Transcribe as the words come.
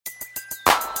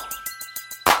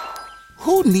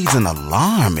Who needs an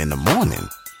alarm in the morning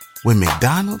when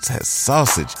McDonald's has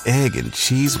sausage, egg, and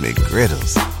cheese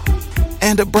McGriddles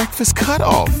and a breakfast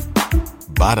cutoff?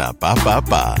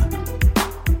 Ba-da-ba-ba-ba.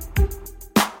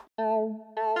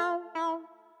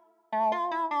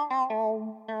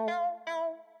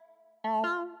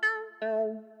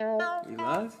 You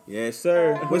live? Yes,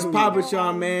 sir. What's poppin' with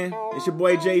y'all, man? It's your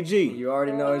boy JG. You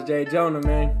already know it's Jay Jonah,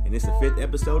 man. And it's the 5th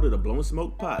episode of the Blowing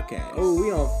Smoke podcast. Oh, we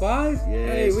on 5? Yes,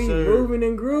 hey, we sir. moving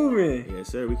and grooving. Yes,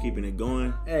 sir. We keeping it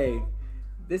going. Hey,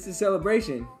 this is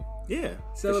celebration. Yeah.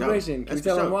 Celebration. Can you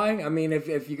tell them why? I mean,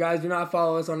 if you guys do not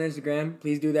follow us on Instagram,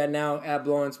 please do that now at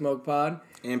Blowing Smoke Pod.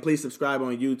 And please subscribe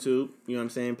on YouTube. You know what I'm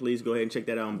saying? Please go ahead and check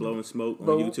that out on Blowing Smoke on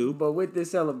YouTube. But with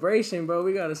this celebration, bro,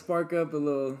 we got to spark up a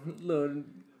little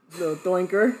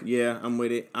thoinker. Yeah, I'm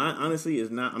with it. Honestly, it's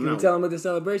not. Can you tell them what the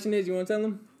celebration is? You want to tell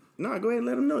them? No, go ahead and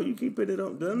let them know. You keep it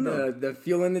on. The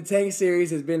Fuel in the Tank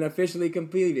series has been officially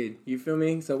completed. You feel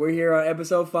me? So we're here on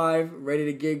episode 5, ready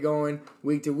to get going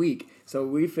week to week. So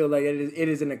we feel like it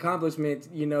is an accomplishment,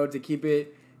 you know, to keep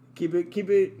it. You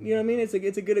know what I mean? It's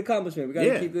a good accomplishment. We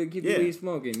gotta keep the weed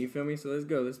smoking. You feel me? So let's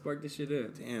go. Let's spark this shit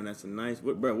up. Damn, that's a nice.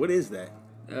 Bro, what is that?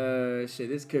 Shit,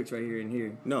 this cooks right here and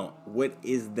here. No, what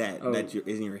is that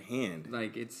is in your hand?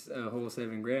 Like, it's a whole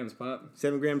 7 grams, Pop.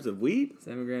 7 grams of weed?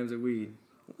 7 grams of weed.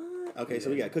 What? Okay, so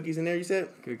we got cookies in there, you said?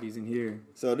 Cookies in here.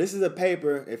 So this is a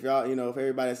paper. If y'all, if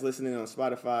everybody that's listening on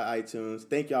Spotify, iTunes,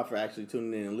 thank y'all for actually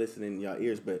tuning in and listening in y'all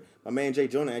ears. But my man Jay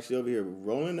Jonah actually over here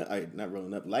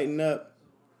lighting up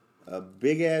a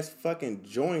big ass fucking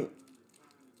joint.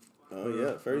 Oh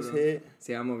yeah, first hit.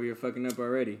 See, I'm over here fucking up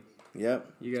already. Yep.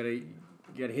 You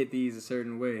gotta hit these a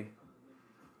certain way.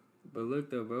 But look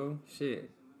though, bro, shit,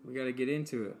 we gotta get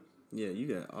into it. Yeah,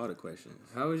 you got all the questions.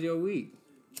 How was your week?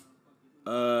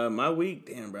 My week,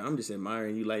 damn, bro, I'm just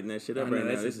admiring you lighting that shit up right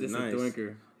now. This is nice.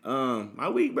 My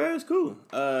week, bro, is cool.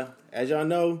 As y'all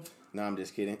know, no, I'm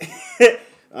just kidding.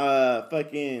 I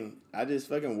just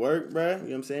fucking worked, bro. You know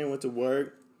what I'm saying? Went to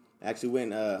work. Actually went.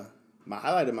 My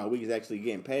highlight of my week is actually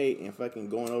getting paid and fucking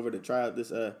going over to try out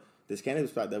this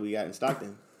cannabis spot that we got in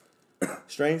Stockton.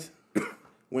 Strains.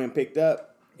 Went and picked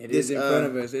up. It is in front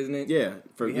of us, isn't it? Yeah.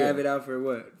 We have it out for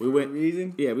what? For a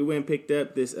reason? Yeah, we went and picked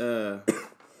up this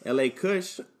LA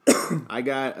Kush. I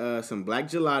got some black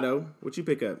gelato. What you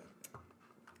pick up?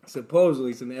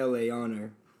 Supposedly some LA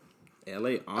Honor.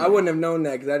 LA Honor. I wouldn't have known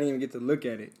that because I didn't even get to look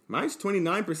at it. Mine's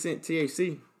 29%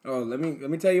 THC. Oh, let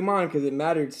me tell you mine because it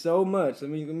mattered so much.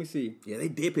 Let me see. Yeah, they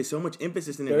did put so much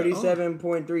emphasis in there.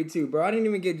 37.32, bro. I didn't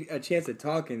even get a chance to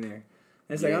talk in there.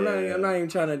 It's like I'm not even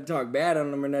trying to talk bad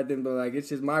on them or nothing, but like it's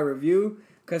just my review.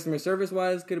 Customer service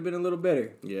wise, could have been a little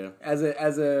better. Yeah. As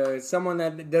a someone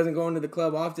that doesn't go into the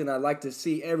club often, I like to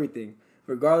see everything.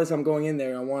 Regardless, I'm going in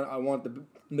there. I want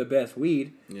the best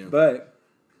weed. Yeah. But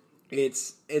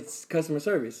it's customer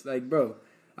service. Like, bro,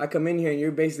 I come in here and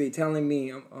you're basically telling me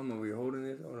I'm over here holding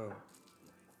this. Hold on.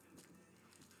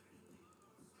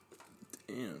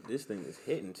 Damn, this thing is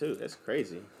hitting too. That's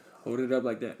crazy. Hold it up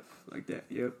like that.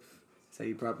 Yep. That's how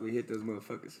you properly hit those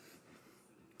motherfuckers.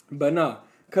 But no,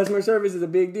 customer service is a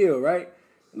big deal, right?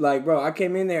 Like, bro, I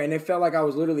came in there and it felt like I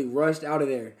was literally rushed out of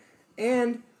there.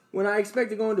 And when I expect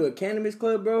to go into a cannabis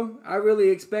club, bro, I really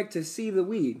expect to see the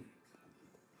weed.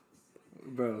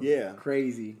 Bro. Yeah.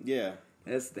 Crazy. Yeah.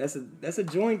 That's a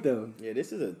joint though. Yeah,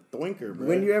 this is a thoinker, bro.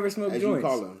 When you ever smoke joints? You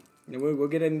call them. And we'll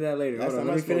get into that later. Hold on,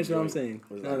 let me finish what I'm saying.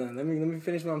 No, let me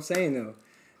finish what I'm saying though.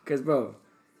 Cause bro,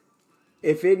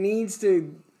 if it needs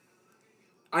to,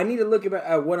 I need to look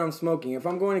at what I'm smoking. If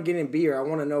I'm going to get in beer, I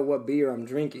want to know what beer I'm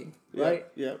drinking, right?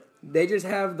 Yep. They just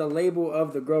have the label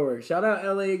of the grower. Shout out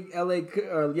LA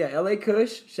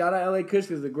Kush. Shout out LA Kush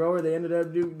because the grower they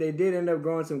did end up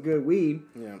growing some good weed.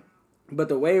 Yeah. But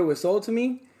the way it was sold to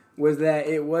me was that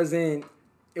it wasn't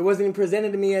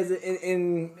presented to me as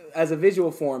a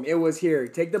visual form. It was here,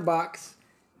 take the box,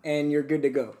 and you're good to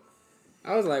go.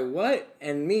 I was like, what?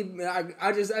 And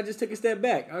I just took a step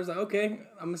back. I was like, okay,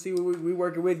 I'm gonna see what we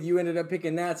working with. You ended up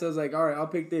picking that, so I was like, all right, I'll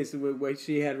pick this. What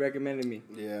she had recommended me.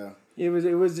 Yeah. It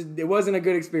wasn't a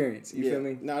good experience. You feel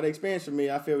me? No, the experience for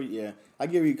me, I feel I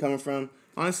get where you're coming from.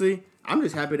 Honestly, I'm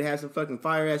just happy to have some fucking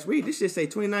fire ass weed. This shit say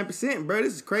 29%, bro.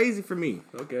 This is crazy for me.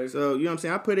 Okay. So you know what I'm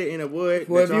saying? I put it in a wood.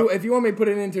 Well, if you want me to put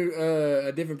it into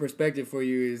a different perspective for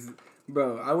you is,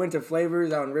 bro, I went to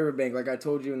Flavors out in Riverbank, like I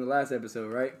told you in the last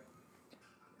episode, right?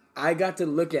 I got to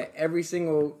look at every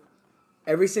single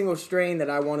strain that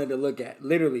I wanted to look at,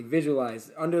 literally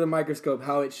visualize under the microscope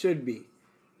how it should be,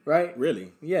 right?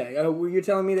 Really? Yeah. You're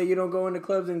telling me that you don't go into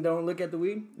clubs and don't look at the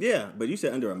weed? Yeah, but you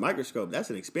said under a microscope. That's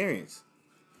an experience.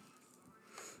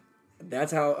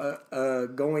 That's how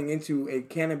going into a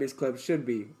cannabis club should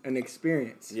be, an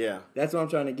experience. Yeah. That's what I'm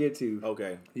trying to get to.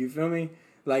 Okay. You feel me?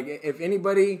 Like,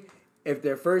 if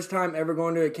their first time ever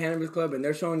going to a cannabis club and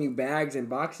they're showing you bags and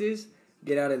boxes,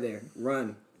 get out of there.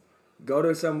 Run. Go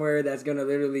to somewhere that's going to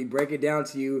literally break it down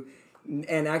to you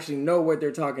and actually know what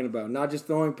they're talking about. Not just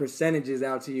throwing percentages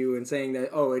out to you and saying that,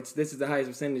 oh, this is the highest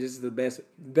percentage, this is the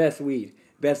best weed,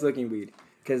 best looking weed.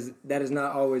 Because that is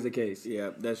not always the case.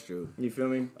 Yeah, that's true. You feel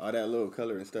me? All that little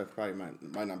color and stuff probably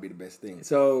might not be the best thing.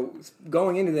 So,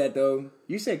 going into that, though,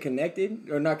 you said connected,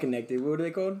 or not connected. What are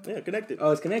they called? Yeah, Connected. Oh,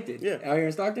 it's Connected? Yeah. Out here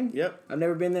in Stockton? Yep. I've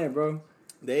never been there, bro.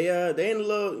 They in a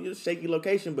little shaky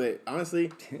location, but honestly,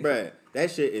 bruh,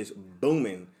 that shit is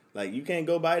booming. Like, you can't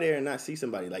go by there and not see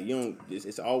somebody. Like, you don't.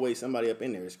 It's always somebody up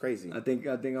in there. It's crazy. I think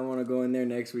I want to go in there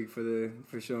next week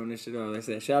for showing this shit off. Like I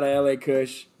said, shout out LA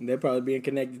Kush. They're probably being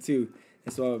connected too.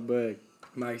 That's all. But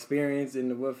my experience in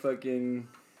the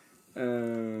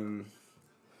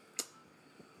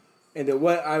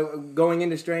going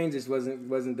into strains just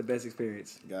wasn't the best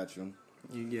experience. Got you.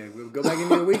 Yeah, we'll go back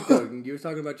into your week though. You were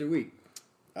talking about your week.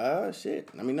 Shit.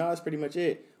 I mean, no, that's pretty much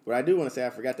it. What I do want to say,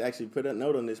 I forgot to actually put a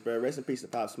note on this, bro. Rest in peace to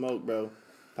Pop Smoke, bro.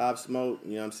 Pop Smoke,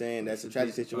 you know what I'm saying? That's a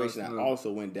tragic situation that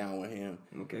also went down with him.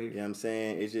 Okay. You know what I'm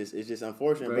saying? It's just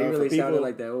unfortunate, bro. He really for people, sounded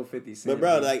like that old 50 Cent. But,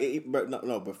 bro, like,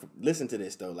 listen to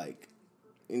this, though. Like,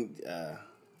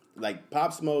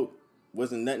 Pop Smoke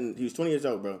wasn't nothing. He was 20 years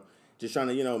old, bro. Just trying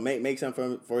to, make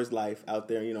something for his life out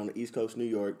there, on the East Coast, New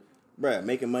York. Bro,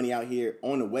 making money out here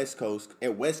on the West Coast,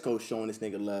 at West Coast showing this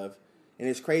nigga love. And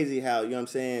it's crazy how,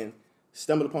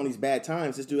 stumbled upon these bad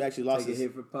times. This dude actually lost his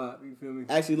hit for Pop, you feel me?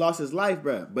 Actually lost his life,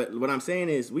 bro. But what I'm saying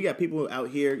is, we got people out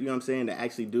here, that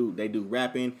actually do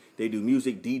rapping, they do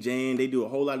music, DJing, they do a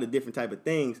whole lot of different type of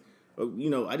things. But,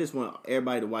 I just want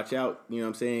everybody to watch out.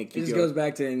 It just goes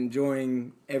back to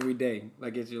enjoying every day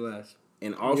like it's your last.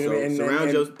 And also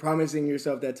surround yourself, promising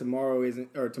yourself that tomorrow is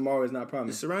not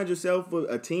promised. Surround yourself with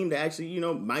a team that actually,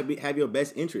 might have your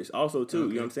best interest also too. Okay.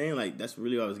 You know what I'm saying? Like, that's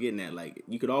really what I was getting at. Like,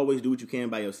 you could always do what you can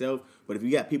by yourself, but if you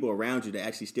got people around you that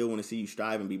actually still want to see you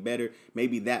strive and be better,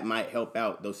 maybe that might help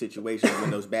out those situations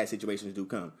when those bad situations do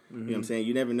come. Mm-hmm. You know what I'm saying?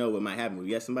 You never know what might happen. If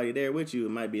you got somebody there with you, it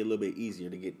might be a little bit easier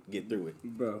to get through it.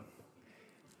 Bro,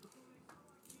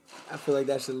 I feel like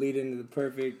that should lead into the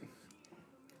perfect.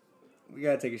 We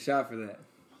gotta take a shot for that.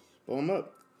 Pull them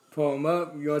up. Pull them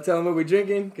up. You want to tell them what we're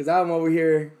drinking? Because I'm over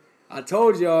here. I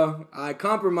told y'all I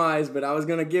compromised, but I was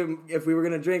going to if we were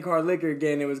going to drink hard liquor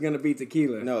again, it was going to be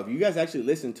tequila. No, if you guys actually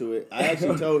listened to it, I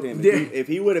actually told him if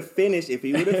he would have finished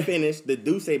the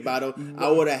Douce bottle, I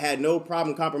would have had no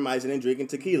problem compromising and drinking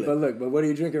tequila. But what are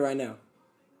you drinking right now?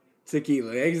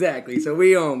 Tequila. Exactly. So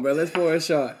we on, bro. Let's pour a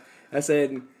shot. I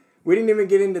said, we didn't even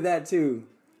get into that too.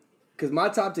 Because my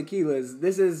top tequilas,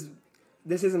 this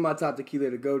isn't my top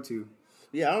tequila to go to.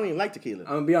 Yeah, I don't even like tequila.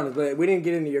 I'm gonna be honest, but we didn't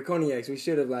get into your cognacs. We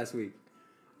should have last week.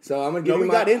 So I'm gonna give you I'm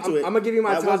gonna give you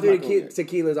my top 3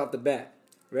 tequilas off the bat.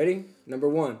 Ready? Number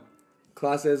 1,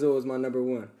 Clase Azul is my number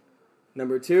 1.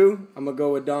 Number 2, I'm gonna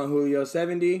go with Don Julio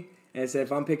 70. And say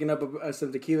if I'm picking up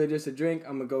some tequila just to drink,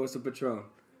 I'm gonna go with some Patron.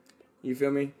 You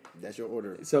feel me? That's your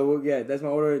order. So yeah, that's my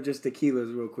order. Just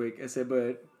tequilas, real quick. I said,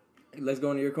 but let's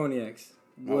go into your cognacs.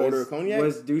 Order of cognac?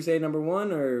 Was Douce number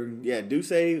 1 or? Yeah,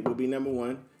 Douce will be number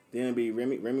 1. Then it'll be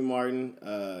Remy Martin,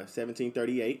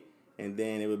 1738. And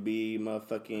then it would be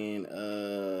motherfucking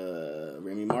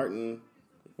Remy Martin.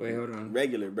 Wait, hold on.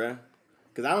 Regular, bruh.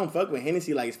 Because I don't fuck with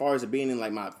Hennessy, like, as far as it being in,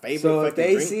 like, my favorite So if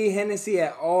they drink. see Hennessy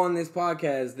at all on this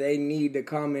podcast, they need to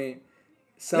comment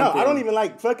something. No, I don't even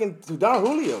like fucking Don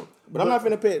Julio. But I'm not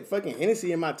finna put fucking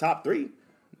Hennessy in my top 3.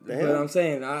 But I'm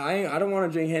saying, I don't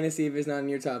want to drink Hennessy if it's not in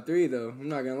your top 3, though. I'm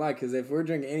not going to lie, because if we're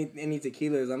drinking any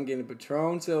tequilas, I'm getting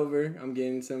Patron Silver, I'm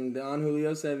getting some Don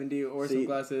Julio 70, or some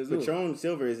Clase Azul. Patron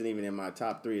Silver isn't even in my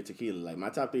top 3 of tequila. Like, my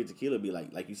top 3 of tequila would be,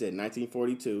 like you said,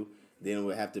 1942. Then it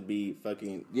would have to be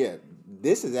fucking, yeah,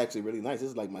 this is actually really nice.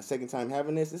 This is, like, my second time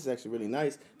having this. This is actually really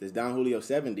nice. This Don Julio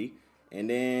 70. And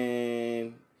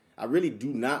then I really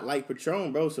do not like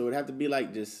Patron, bro, so it would have to be,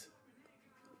 like, just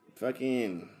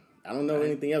fucking... I don't know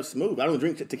anything else smooth. I don't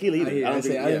drink tequila either. I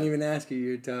didn't even ask you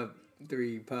your top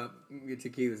 3 your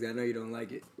tequilas. I know you don't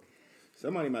like it.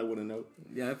 Somebody might want to know.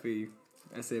 Yeah, I feel you.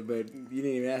 I said, but you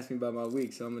didn't even ask me about my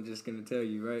week, so I'm just going to tell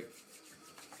you, right?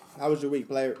 How was your week,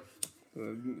 player?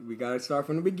 Well, we got to start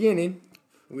from the beginning.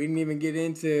 We didn't even get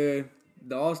into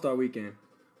the All-Star weekend.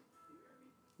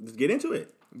 Let's get into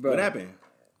it. Bro, what happened?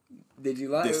 Did you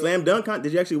like the slam dunk?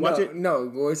 Did you actually watch it?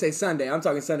 No, well, say Sunday. I'm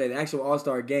talking Sunday, the actual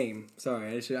All-Star game.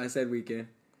 Sorry, I said weekend.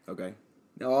 Okay.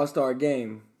 The All-Star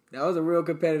game. That was a real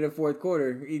competitive fourth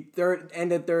quarter. He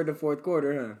ended third to fourth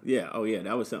quarter, huh? Yeah. Oh yeah.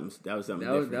 That was something. That was something.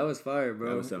 That was fire, bro.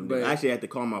 That was something. But I actually had to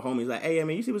call my homies. Like, hey, I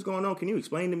mean, you see what's going on? Can you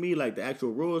explain to me like the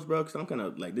actual rules, bro? Because I'm kind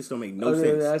of like this don't make no sense.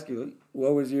 I was gonna ask you,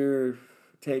 what was your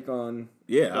take on?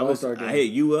 Yeah, I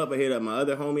hit you up. I hit up my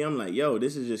other homie. I'm like, yo,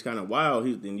 this is just kind of wild.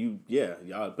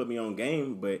 Y'all put me on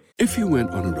game. But if you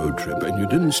went on a road trip and you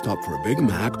didn't stop for a Big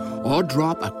Mac or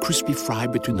drop a crispy fry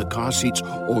between the car seats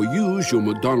or use your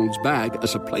McDonald's bag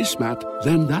as a placemat,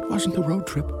 then that wasn't a road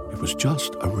trip. It was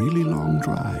just a really long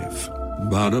drive.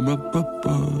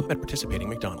 Ba-da-ba-ba-ba. At participating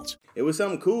McDonald's. It was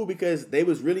something cool because they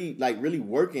was really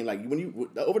working. Like when you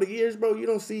over the years, bro, you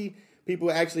don't see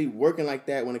people actually working like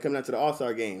that when it comes down to the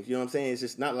All-Star games. You know what I'm saying? It's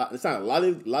just not. It's not a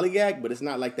lollygag, but it's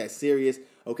not like that serious.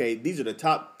 Okay, these are the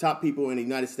top people in the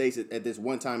United States at this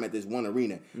one time at this one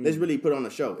arena. Let's really put on a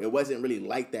show. It wasn't really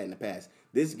like that in the past.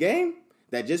 This game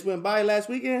that just went by last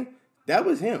weekend, that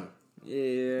was him.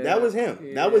 Yeah, that was him.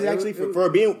 Yeah, that was actually for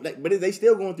being. Like, but they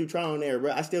still going through trial and error,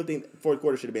 bro. I still think fourth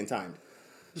quarter should have been timed.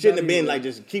 Shouldn't have been like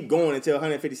just keep going until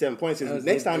 157 points. Because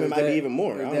next time it might be even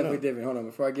more. It was definitely different. Hold on,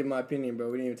 before I give my opinion, bro,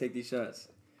 we didn't even take these shots.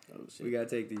 Oh shit, we gotta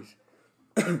take these.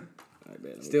 All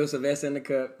right, still Sylvester in the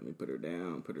cup. Let me put her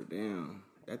down. Put her down.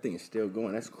 That thing is still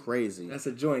going. That's crazy. That's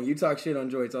a joint. You talk shit on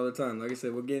joints all the time. Like I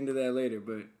said, we'll get into that later,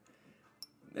 but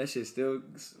that shit's still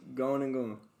going and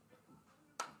going.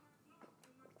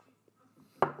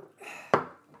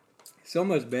 So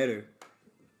much better.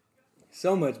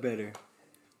 So much better.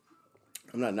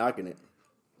 I'm not knocking it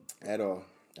at all.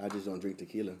 I just don't drink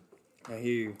tequila. I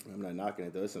hear you. I'm not knocking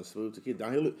it though. It's some smooth tequila.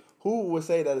 Don Julio, who would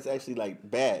say that it's actually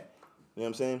like bad? You know what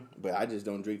I'm saying? But I just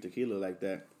don't drink tequila like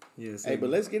that. Yes. Hey, but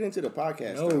let's get into the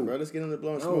podcast, though, bro. Let's get into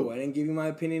blowing smoke. No, I didn't give you my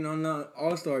opinion on the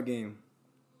All-Star game,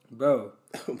 bro.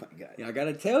 Oh my god. Yeah, I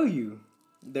gotta tell you,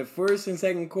 the first and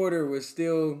second quarter were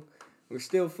still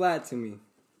flat to me.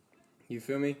 You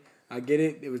feel me? I get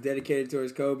it. It was dedicated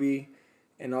towards Kobe.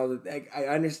 And all the, I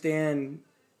understand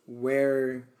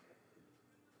where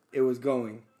it was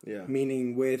going. Yeah.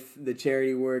 Meaning with the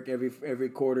charity work, every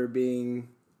quarter being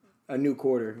a new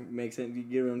quarter. Makes sense. You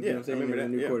get what I'm saying? I remember that. A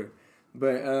new quarter.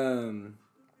 But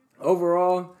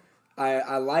overall,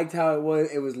 I liked how it was.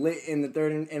 It was lit in the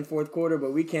third and fourth quarter,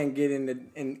 but we can't get into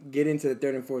the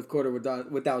third and fourth quarter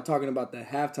without talking about the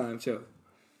halftime show.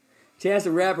 Chance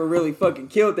the Rapper really fucking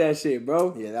killed that shit,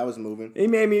 bro. Yeah, that was moving. He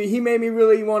made me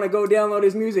really want to go download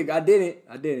his music. I didn't.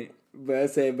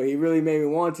 But he really made me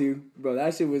want to. Bro,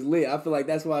 that shit was lit. I feel like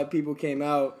that's why people came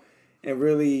out and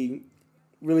really,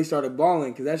 really started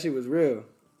balling, because that shit was real.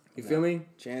 You feel me?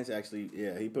 Chance actually,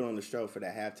 yeah, he put on the show for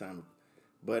that halftime.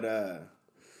 But,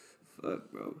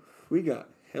 fuck, bro. We got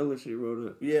hella shit rolled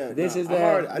up. Yeah. This is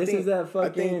that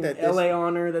fucking LA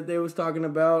honor that they was talking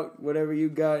about. Whatever you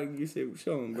got, you said,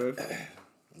 show them, bro.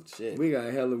 Shit. We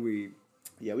got hella weed.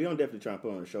 Yeah, we don't definitely try and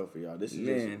put on a show for y'all. This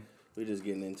is we're just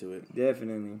getting into it.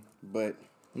 Definitely. But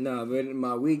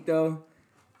my week though,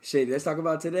 shit, let's talk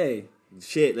about today.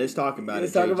 Shit, let's talk about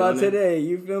Let's talk about today.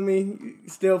 You feel me?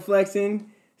 Still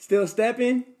flexing, still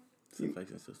stepping. Still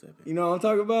flexing, still stepping. You know what I'm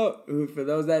talking about? For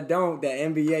those that don't, that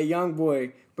NBA young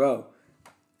boy, bro.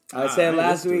 I said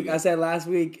last week,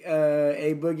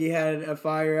 A Boogie had a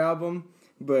fire album,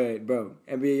 but bro,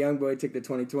 NBA YoungBoy took the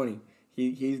 2020.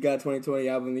 He's got 2020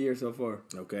 album of the year so far.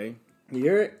 Okay. You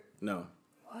hear it? No.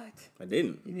 What? I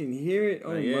didn't. You didn't hear it?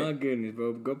 Oh my goodness,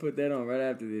 bro! Go put that on right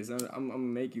after this. I'm gonna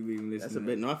make you even listen. That's a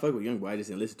bit. No, I fuck with YoungBoy. I just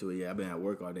didn't listen to it yet. I've been at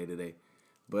work all day today,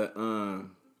 but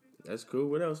that's cool.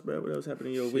 What else, bro? What else happened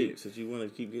in your week since you want to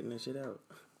keep getting that shit out?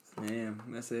 Man,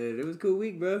 I said it was a cool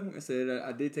week, bro. I said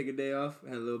I did take a day off.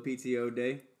 Had a little PTO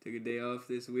day. Took a day off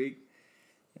this week.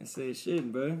 I said shit,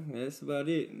 bro. That's about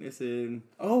it. I said,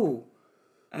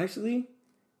 actually,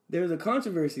 there was a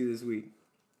controversy this week.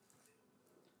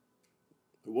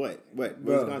 What? What's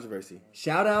the controversy?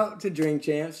 Shout out to Drink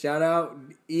Champs. Shout out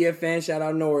EFN. Shout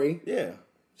out Nori. Yeah.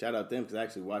 Shout out them because I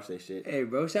actually watched that shit. Hey,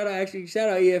 bro. Shout out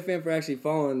EFN for actually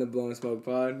following the Blowing Smoke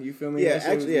pod. You feel me? Yeah,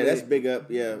 that's big up.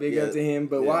 Yeah, big up to him.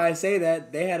 But why I say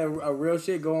that, they had a real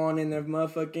shit go on in their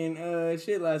motherfucking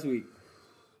shit last week.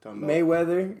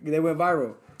 Mayweather, they went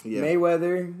viral. Yeah.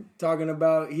 Mayweather talking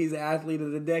about he's the athlete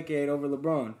of the decade over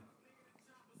LeBron.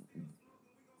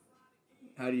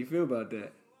 How do you feel about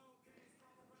that?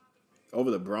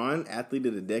 Over LeBron, athlete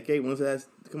of the decade? When's that?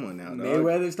 Come on now, dog.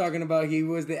 Mayweather's talking about he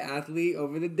was the athlete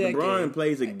over the decade. LeBron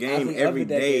plays a game every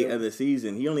day of the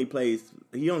season. He only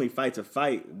fights a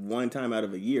fight one time out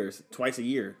of a year, twice a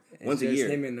year, once a year.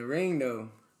 It's him in the ring, though.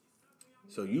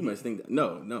 So you must think that.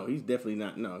 No, he's definitely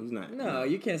not. No, he's not. No,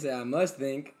 you can't say I must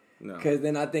think. No. Because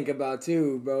then I think about,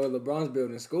 too, bro, LeBron's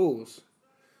building schools.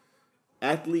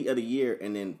 Athlete of the year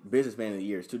and then businessman of the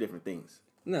year is two different things.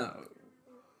 No.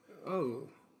 Oh.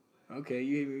 Okay,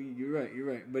 you're right. You're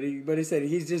right. But he said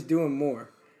he's just doing more.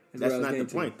 That's not the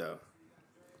point, though.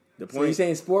 The point. So you're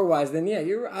saying sport wise? Then yeah,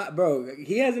 you're right, bro.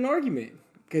 He has an argument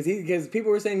because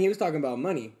people were saying he was talking about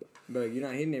money, but you're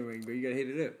not hitting it right. But you gotta hit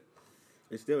it up.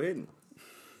 It's still hitting.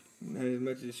 Not as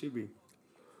much as it should be.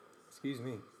 Excuse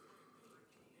me,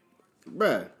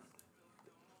 bruh.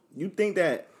 You think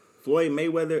that Floyd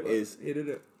Mayweather is hit it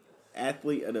up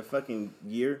athlete of the fucking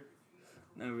year?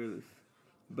 Not really.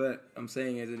 But I'm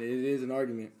saying it is an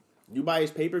argument. You buy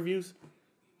his pay-per-views?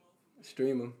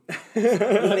 Stream them. You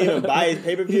don't even buy his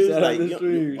pay-per-views?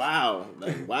 Like, wow.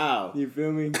 Like, wow. You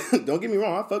feel me? Don't get me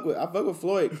wrong. I fuck with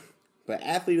Floyd. But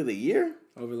athlete of the year?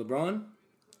 Over LeBron?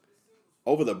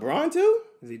 Over LeBron, too?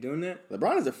 Is he doing that?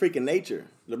 LeBron is a freak of nature.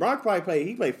 LeBron could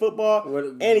probably play football,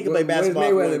 and he can play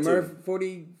basketball. What is Mayweather? Murph,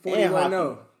 40 and what? hockey.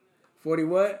 No. 40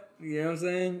 what? You know what I'm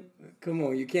saying? Come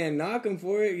on, you can't knock him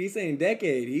for it. He's saying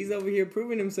decade. He's over here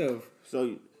proving himself.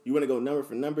 So you want to go number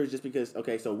for numbers just because,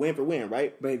 okay, so win for win,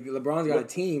 right? But LeBron's got a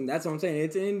team. That's what I'm saying.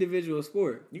 It's an individual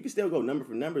sport. You can still go number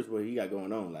for numbers what he got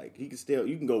going on. Like, you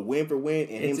can go win for win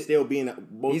and him still being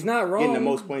he's not wrong. Getting the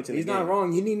most points in the game. He's not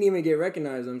wrong. He didn't even get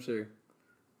recognized, I'm sure.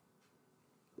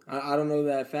 I don't know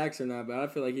that facts or not, but I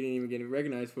feel like he didn't even get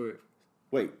recognized for it.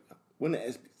 Wait, when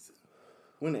the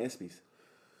ESPYs?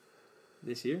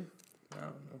 This year? I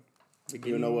don't know.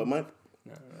 You know what month?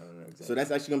 No, I don't know exactly. So that's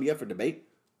actually going to be up for debate?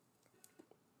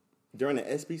 During the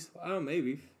ESPYs? I don't know,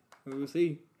 maybe. We'll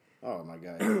see. Oh, my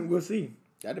God. We'll see.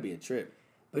 That'd be a trip.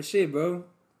 But shit, bro.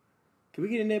 Can we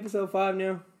get into episode 5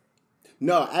 now?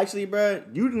 No, actually, bro,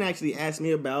 you didn't actually ask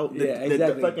me about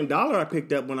the fucking dollar I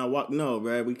picked up when I walked. No,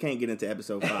 bro, we can't get into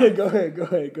episode 5. Go ahead.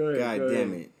 God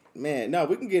damn it. Man, no,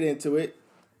 we can get into it.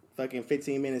 Fucking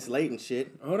 15 minutes late and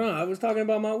shit. Hold on, I was talking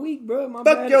about my week, bro. My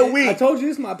Fuck bad. your week. I told you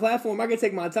this is my platform. I can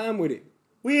take my time with it.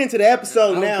 We into the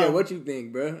episode now. I don't care what you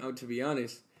think, bro. To be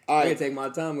honest, all right. I can take my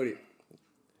time with it.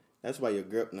 That's why your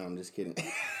girl. No, I'm just kidding.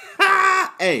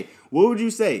 Hey, what would you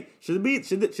say? Should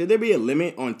there be a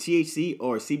limit on THC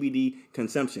or CBD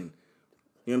consumption?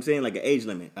 You know what I'm saying? Like an age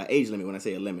limit. An age limit when I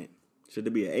say a limit. Should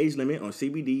there be an age limit on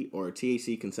CBD or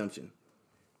THC consumption?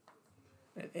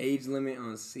 An age limit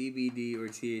on CBD or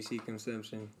THC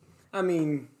consumption? I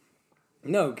mean,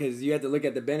 no, because you have to look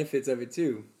at the benefits of it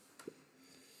too.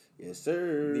 Yes,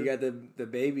 sir. You got the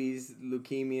babies,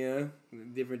 leukemia,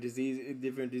 different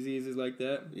diseases like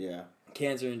that. Yeah.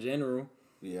 Cancer in general.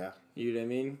 Yeah. You know what I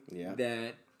mean? Yeah.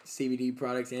 That CBD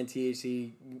products and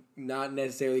THC not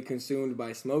necessarily consumed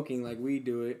by smoking like we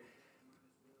do it,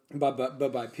 but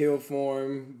by pill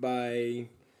form, by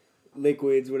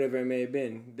liquids, whatever it may have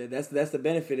been. That's the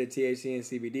benefit of THC and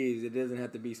CBDs. It doesn't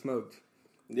have to be smoked.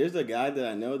 There's a guy that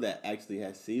I know that actually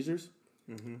has seizures.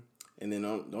 Mm-hmm. And then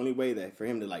the only way that for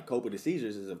him to like cope with the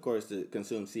seizures is, of course, to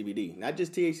consume CBD. Not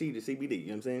just THC, the CBD. You know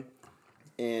what I'm saying?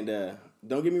 And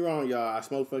don't get me wrong, y'all. I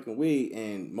smoke fucking weed,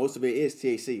 and most of it is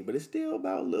THC. But it's still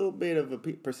about a little bit of a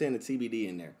percent of CBD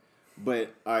in there.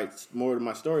 But, all right, more of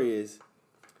my story is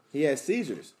he has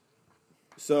seizures.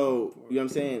 So, you know what I'm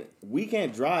saying? We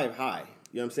can't drive high.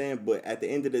 You know what I'm saying? But at the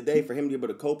end of the day, for him to be able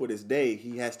to cope with his day,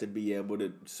 he has to be able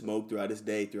to smoke throughout his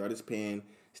day, throughout his pen,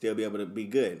 still be able to be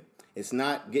good. It's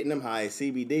not getting him high. It's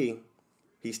CBD.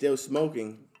 He's still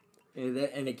smoking.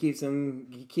 And it keeps him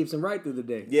right through the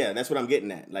day. Yeah, that's what I'm getting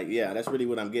at. Like, yeah, that's really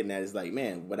what I'm getting at. It's like,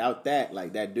 man, without that,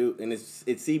 like that dude, and it's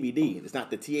CBD. It's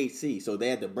not the THC. So they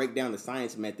had to break down the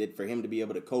science method for him to be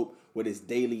able to cope with his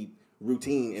daily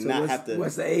routine and not have to.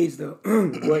 What's the age though?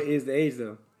 What is the age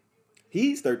though?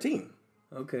 He's 13.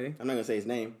 Okay. I'm not gonna say his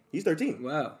name. He's 13.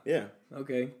 Wow. Yeah.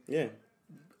 Okay. Yeah.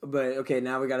 But okay,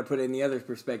 now we got to put it in the other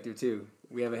perspective too.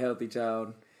 We have a healthy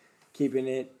child, keeping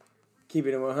it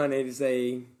 100 to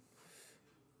say.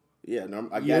 Yeah, no,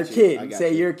 I got your you. kid.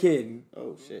 Say your kid.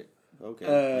 Oh shit. Okay.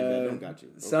 Maybe I don't got you.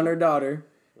 Okay. Son or daughter.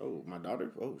 Oh, my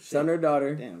daughter. Oh shit. Son or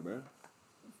daughter. Damn, bro.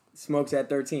 Smokes at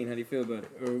 13. How do you feel about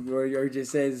it? Or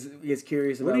just says gets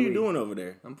curious about. What are you weed. doing over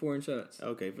there? I'm pouring shots.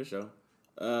 Okay, for sure.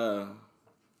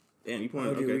 Damn, you pouring?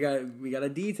 Oh, dude, okay. we gotta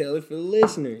detail it for the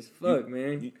listeners. Fuck,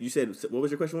 man. You said, what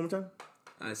was your question one more time?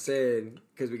 I said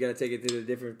because we gotta take it to the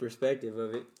different perspective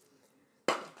of it.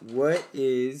 What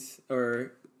is,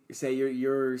 or say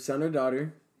your son or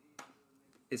daughter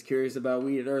is curious about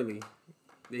weed early.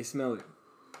 They smell it.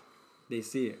 They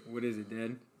see it. What is it,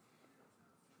 Dad?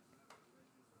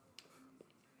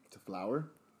 It's a flower.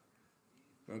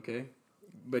 Okay.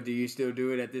 But do you still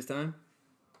do it at this time?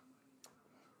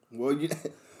 Well, you...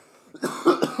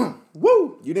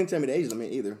 Woo! You didn't tell me the age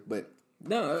limit either, but...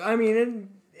 No, I mean,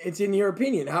 it's in your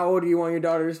opinion. How old do you want your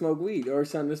daughter to smoke weed or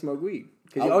son to smoke weed?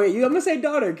 I'm gonna say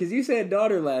daughter because you said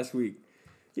daughter last week.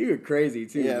 You were crazy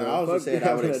too. Yeah, bro. I also said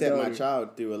I would accept my daughter.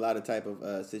 child through a lot of type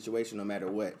of situation, no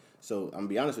matter what. So I'm gonna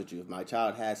be honest with you. If my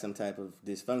child has some type of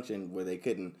dysfunction where they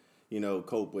couldn't,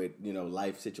 cope with,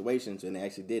 life situations, and they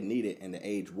actually did need it, and the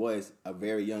age was a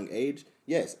very young age,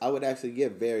 yes, I would actually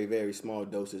give very, very small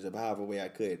doses of however way I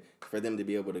could for them to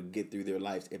be able to get through their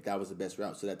lives if that was the best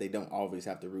route, so that they don't always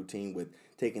have to routine with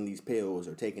taking these pills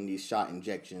or taking these shot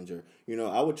injections, or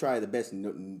I would try the best the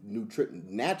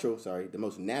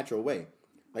most natural way.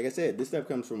 Like I said, this stuff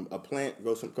comes from a plant,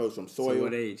 goes from soil. So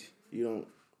what age?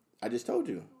 I just told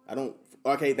you. I don't.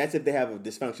 Okay, that's if they have a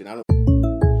dysfunction. I don't.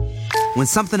 When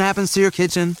something happens to your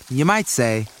kitchen, you might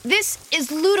say, "This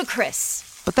is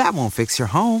ludicrous." But that won't fix your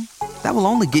home. That will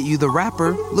only get you the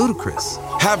rapper, Ludacris.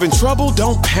 Having trouble?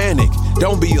 Don't panic.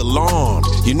 Don't be alarmed.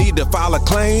 You need to file a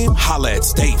claim? Holla at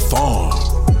State Farm.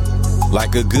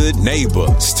 Like a good neighbor,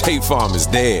 State Farm is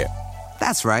there.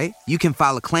 That's right. You can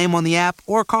file a claim on the app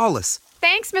or call us.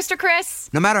 Thanks, Mr. Chris.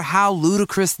 No matter how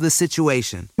ludicrous the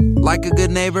situation, like a good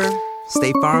neighbor,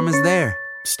 State Farm is there.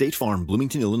 State Farm,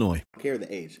 Bloomington, Illinois. Care of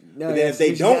the age. No, but then if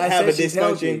they don't have a she's dysfunction,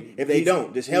 healthy. if they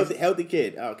don't, just healthy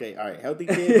kid. Okay, all right, healthy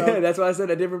kid, bro. That's why I said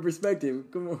a different perspective.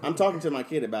 Come on. I'm talking to my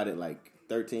kid about it like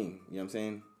 13. You know what I'm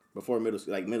saying? Before middle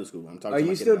school. I'm talking. Are to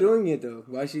my you kid still about doing it though?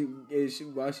 Why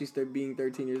she start being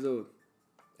 13 years old?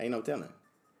 Ain't no telling.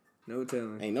 No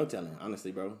telling. Ain't no telling.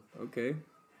 Honestly, bro. Okay.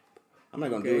 I'm not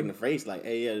gonna do it in the face like,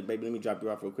 hey, yeah, baby, let me drop you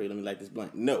off real quick. Let me light this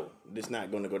blunt. No, it's not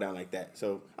gonna go down like that.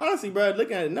 So honestly, bro,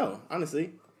 looking at it, no.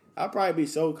 Honestly, I'll probably be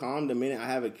so calm the minute I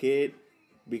have a kid,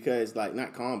 because like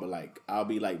not calm, but like I'll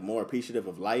be like more appreciative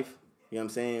of life. You know what I'm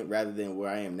saying? Rather than where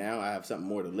I am now, I have something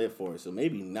more to live for. So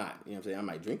maybe not. You know what I'm saying? I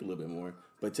might drink a little bit more,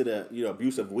 but to the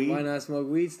abuse of weed. Why not smoke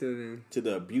weed still then? To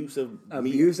the abuse of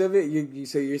it.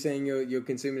 So you're saying you'll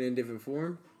consume it in different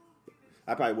form?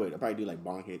 I probably would. I probably do like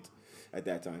bong hits at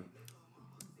that time.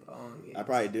 Bong hits. I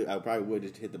probably would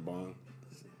just hit the bong.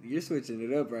 You're switching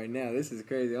it up right now. This is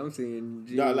crazy. I'm seeing.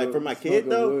 No, like for my kid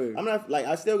though, wood. I'm not like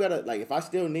I still gotta like if I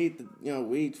still need the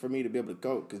weeds for me to be able to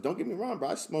cope. Because don't get me wrong, bro,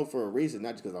 I smoke for a reason,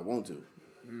 not just because I want to.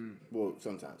 Well,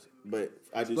 sometimes, but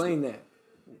I do. Explain that.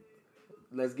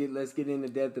 Let's get into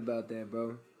depth about that,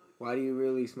 bro. Why do you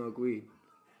really smoke weed?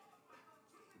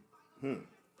 I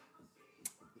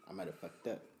might have fucked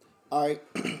up. All right,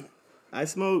 I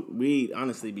smoke weed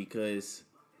honestly because,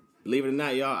 believe it or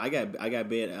not, y'all, I got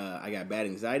bad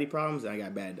anxiety problems and I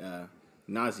got bad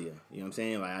nausea. You know what I'm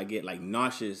saying? Like I get like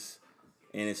nauseous,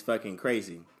 and it's fucking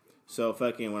crazy. So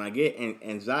fucking when I get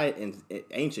anxiety and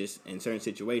anxious in certain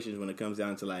situations, when it comes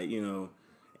down to like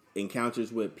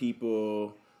encounters with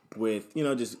people, with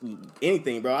just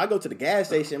anything, bro. I go to the gas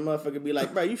station, motherfucker be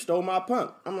like, bro, you stole my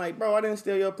pump. I'm like, bro, I didn't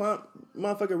steal your pump.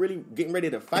 Motherfucker really getting ready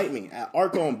to fight me at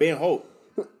Arco and Ben Hope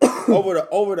over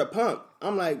the pump.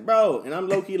 I'm like, bro, and I'm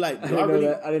low key like, I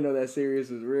didn't know that serious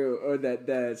was real, or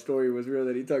that story was real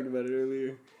that he talked about it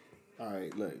earlier. All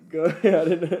right, look. Go ahead. I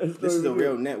didn't know that story this is a was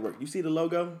real network. You see the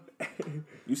logo?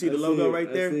 You see the logo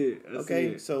right there? I see it.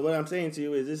 Okay, so what I'm saying to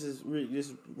you is this is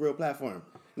real platform.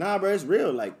 Nah, bro, it's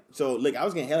real. Like, so look, I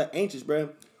was getting hella anxious, bro.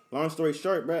 Long story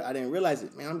short, bro, I didn't realize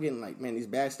it. Man, I'm getting like, these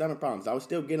bad stomach problems. I was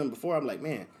still getting them before. I'm like,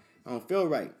 man, I don't feel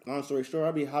right. Long story short,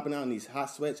 I'll be hopping out in these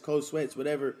hot sweats, cold sweats,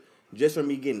 whatever, just for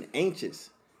me getting anxious.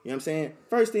 You know what I'm saying?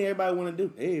 First thing everybody want to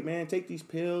do, hey, man, take these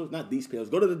pills. Not these pills.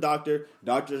 Go to the doctor.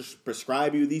 Doctors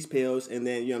prescribe you these pills, and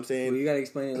then, you know what I'm saying? Well, you got to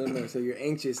explain it a little more. So you're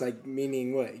anxious, like,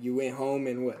 meaning what? You went home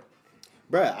and what?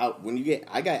 Bruh,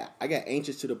 I got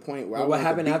anxious to the point where what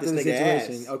happened to beat after this the nigga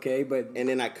situation? ass. Okay, but... And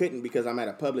then I couldn't because I'm at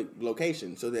a public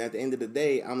location. So then at the end of the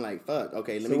day, I'm like, fuck,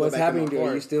 okay, let me go back to my car. So what's happening to you?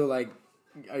 Are you still like,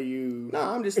 are you... No,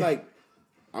 I'm just like...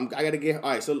 I gotta get... All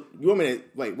right, so you want me to...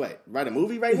 Wait, what? Write a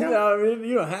movie right now? No, I mean,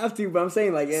 you don't have to, but I'm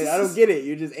saying, like, I don't get it.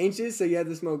 You're just anxious, so you have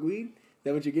to smoke weed? Is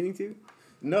that what you're getting to?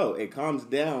 No, it calms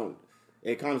down.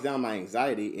 It calms down my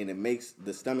anxiety, and it makes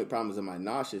the stomach problems and my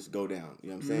nauseous go down. You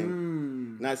know what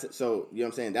I'm saying? So, you know what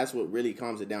I'm saying? That's what really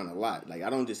calms it down a lot. Like, I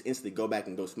don't just instantly go back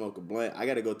and go smoke a blunt. I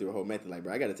got to go through a whole method. Like,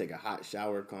 bro, I got to take a hot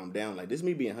shower, calm down. Like, this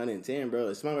me being 110,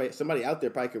 bro. Somebody out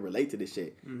there probably could relate to this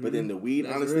shit. But then the weed,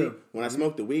 that's honestly, real. When I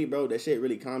smoke the weed, bro, that shit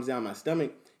really calms down my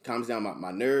stomach, calms down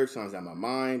my nerves, calms down my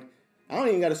mind. I don't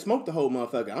even got to smoke the whole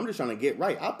motherfucker. I'm just trying to get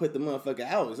right. I'll put the motherfucker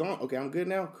out. It's on. Okay, I'm good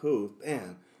now? Cool.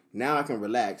 Damn. Now I can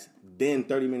relax. Then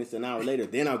 30 minutes to an hour later,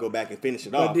 then I'll go back and finish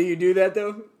it off. But do you do that,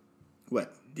 though?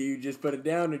 What? Do you just put it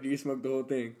down, or do you smoke the whole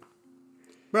thing?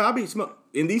 Bro, I'll be smoking.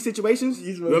 In these situations,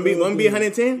 you want to be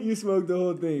 110? You smoke the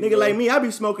whole thing. Nigga, bro. Like me, I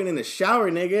be smoking in the shower,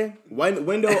 nigga.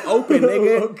 Window open,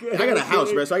 nigga. Okay, I got a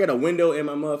house, bro, so I got a window in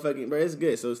my motherfucking... Bro, it's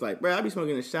good. So it's like, bro, I be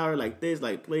smoking in the shower like this.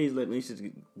 Like, please let me just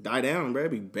die down, bro.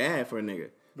 It'd be bad for a nigga.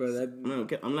 Bro,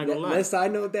 I'm not gonna lie. Let's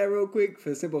side note that real quick for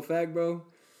the simple fact, bro.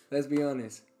 Let's be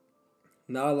honest.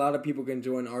 Not a lot of people can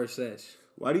join our sesh.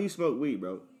 Why do you smoke weed,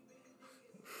 bro?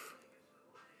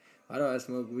 Why do I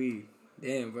smoke weed?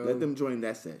 Damn, bro. Let them join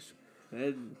that sesh.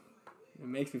 It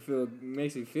makes me feel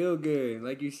good,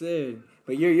 like you said.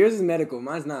 But yours is medical.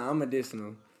 Mine's not. I'm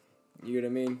medicinal. You know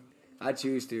what I mean? I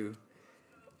choose to.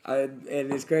 And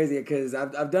it's crazy because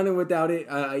I've done it without it.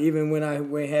 Even when I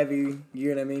went heavy, you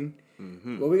know what I mean?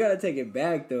 Mm-hmm. Well, we got to take it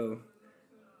back, though.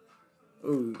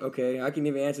 Ooh, okay. I can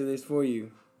even answer this for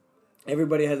you.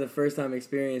 Everybody has a first-time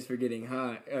experience for getting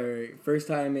high. Or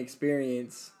first-time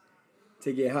experience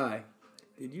to get high.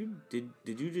 Did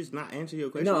you just not answer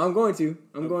your question? No, I'm going to.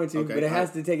 Okay, but it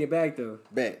has to take it back, though.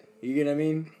 Bet. You get what I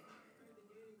mean?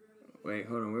 Wait,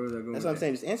 hold on. Where was I going? That's what I'm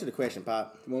saying. Just answer the question,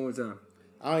 Pop. One more time.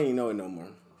 I don't even know it no more.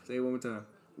 Say it one more time.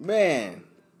 Man,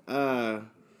 I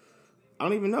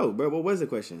don't even know, bro. What was the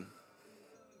question?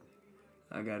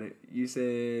 I got it. You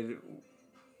said,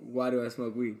 why do I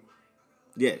smoke weed?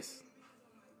 Yes.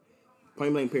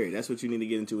 Point blank period. That's what you need to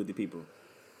get into with the people.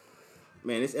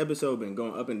 Man, this episode been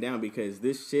going up and down because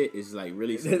this shit is like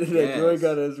really that joint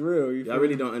got us real. Y'all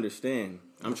really don't understand.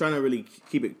 I'm trying to really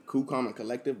keep it cool, calm, and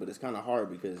collective, but it's kind of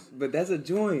hard because... But that's a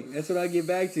joint. That's what I get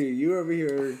back to. You over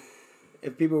here,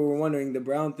 if people were wondering, the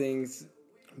brown things,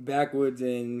 backwoods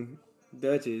and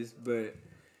Dutches, but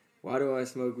why do I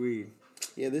smoke weed?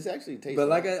 Yeah, this actually tastes... But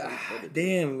like,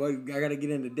 damn, I got to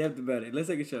get into depth about it. Let's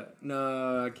take a shot.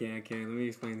 No, I can't. Let me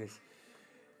explain this.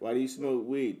 Why do you smoke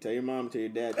weed? Tell your mom, tell your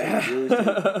dad, tell your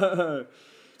viewers,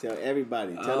 tell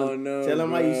everybody. Tell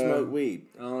them why you smoke weed.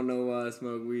 I don't know why I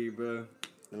smoke weed, bro.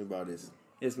 Let me borrow this.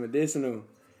 It's medicinal.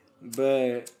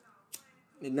 But,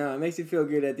 no, it makes you feel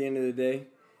good at the end of the day.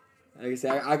 Like I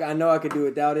said, I know I could do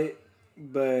without it,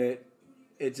 but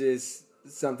it's just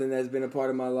something that's been a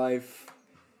part of my life,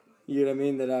 you know what I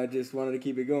mean, that I just wanted to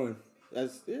keep it going. Yeah.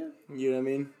 You know what I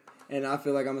mean? And I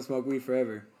feel like I'm going to smoke weed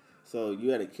forever. So you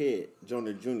had a kid,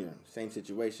 Jonah Jr., same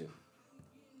situation.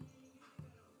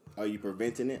 Are you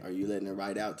preventing it? Are you letting it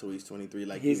ride out till he's 23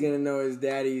 like he's going to know his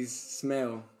daddy's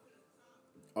smell.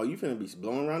 Oh, you finna be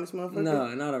blowing around this motherfucker?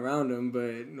 No, not around him,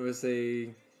 but let's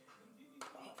say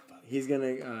he's going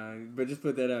to... but just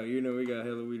put that out. You know we got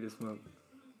hella weed to smoke.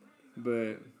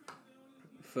 But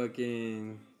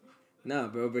fucking... Nah,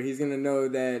 bro, but he's going to know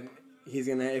that he's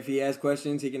going to... If he asks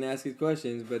questions, he can ask his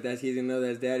questions, but he's going to know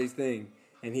that's daddy's thing.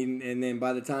 And then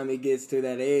by the time he gets to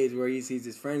that age where he sees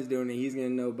his friends doing it, he's going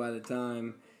to know by the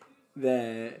time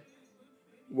that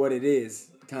what it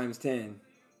is times 10.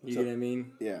 You get what I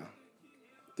mean? Yeah.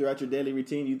 Throughout your daily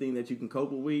routine, you think that you can cope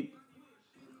with weed?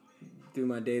 Through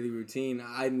my daily routine,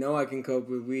 I know I can cope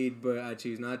with weed, but I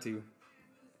choose not to.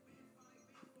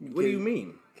 What do you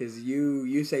mean? Because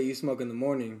you say you smoke in the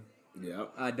morning. Yeah.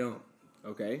 I don't.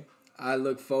 Okay. I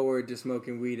look forward to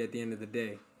smoking weed at the end of the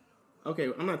day.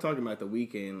 Okay, I'm not talking about the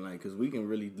weekend, like, because we can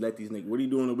really let these niggas... What do you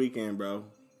do on the weekend, bro?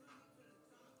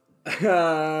 What's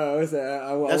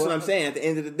that? That's what I'm saying. At the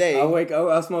end of the day...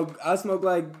 I smoke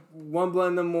like one blunt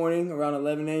in the morning around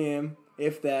 11 a.m.,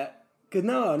 if that. Because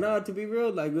no, to be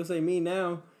real, like, we'll say me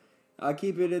now, I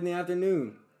keep it in the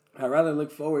afternoon. I'd rather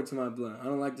look forward to my blunt. I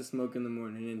don't like to smoke in the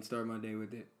morning and start my day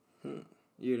with it.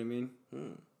 You know what I mean?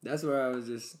 That's where I was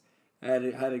just... I had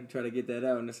to try to get that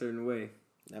out in a certain way.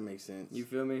 That makes sense. You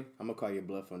feel me? I'm going to call you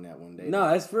bluff on that one day. No,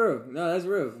 that's real.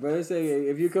 But let's say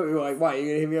if you come, like, why, you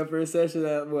going to hit me up for a session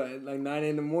at, what, like 9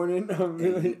 in the morning? I'm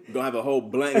really... You're going to have a whole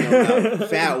blank on that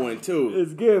fat one, too.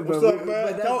 It's good, but... What's up,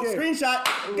 bro? Don't screenshot.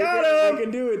 Got him. We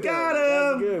can do it, though. Got him.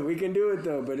 That's good. We can do it,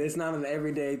 though, but it's not an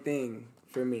everyday thing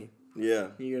for me. Yeah.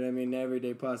 You know what I mean? An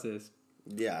everyday process.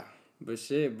 Yeah. But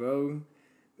shit, bro.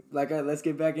 Let's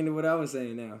get back into what I was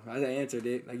saying now. I answered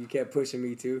it. Like, you kept pushing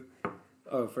me, too.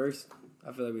 Oh, first...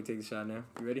 I feel like we take the shot now.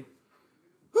 You ready?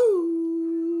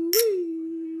 Woo-wee.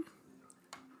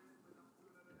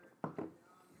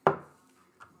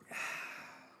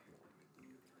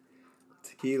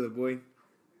 Tequila, boy.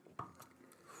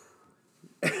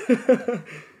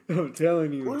 I'm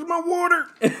telling you. Where's my water?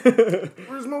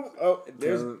 Where's my... Oh,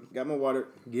 got my water.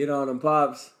 Get on them,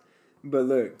 Pops. But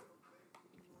look.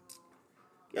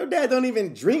 Your dad don't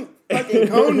even drink fucking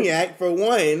cognac, for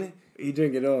one. He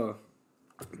drink it all.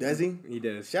 Does he? He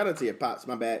does. Shout out to your pops.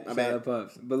 My bad. Shout out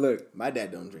Pops. But look. My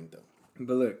dad don't drink, though.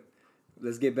 But look.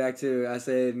 Let's get back to, I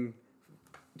said,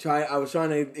 I was trying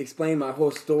to explain my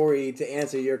whole story to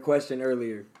answer your question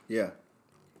earlier. Yeah.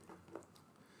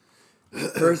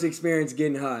 First experience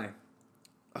getting high.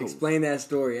 Explain that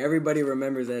story. Everybody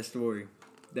remembers that story.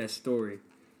 That's a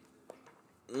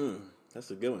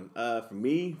good one. For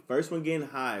me, first one getting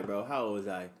high, bro. How old was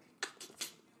I?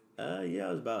 Yeah,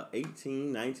 I was about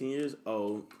 18, 19 years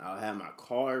old. I had my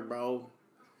car, bro.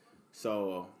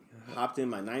 So, hopped in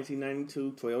my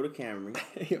 1992 Toyota Camry.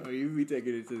 Yo, you be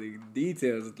taking it to the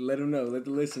details. Let them know. Let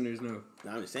the listeners know.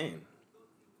 Now, I'm just saying.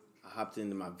 I hopped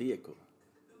into my vehicle.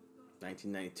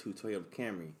 1992 Toyota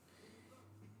Camry.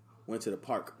 Went to the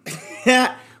park.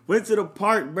 Went to the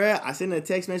park, bruh. I sent a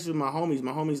text message with my homies.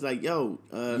 My homies like, yo.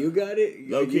 You got it?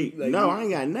 Low key. No, I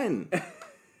ain't got nothing.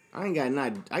 I ain't got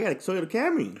nothing. I got a Toyota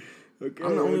Camry. Okay,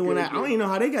 I'm the only one I don't even know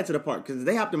how they got to the park because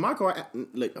they hopped in my car.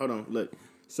 Look, hold on, look.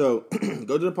 So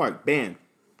go to the park, bam.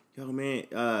 Yo, man,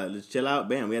 let's chill out.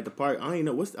 Bam, we at the park. I don't even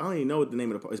know what the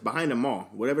name of the park. It's behind the mall.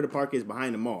 Whatever the park is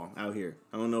behind the mall out here.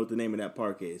 I don't know what the name of that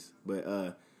park is,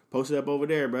 but posted up over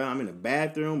there, bro. I'm in the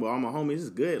bathroom with all my homies. It's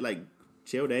good, like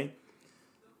chill day.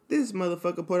 This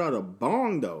motherfucker put out a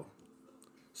bong though.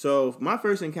 So my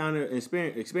first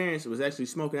experience was actually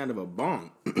smoking out of a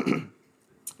bong.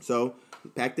 So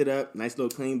packed it up, nice little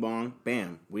clean bong.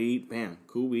 Bam, weed. Bam,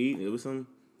 cool weed. It was some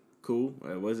cool.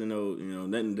 It wasn't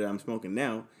nothing that I'm smoking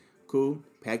now. Cool.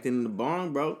 Packed it in the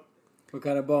bong, bro. What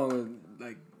kind of bong?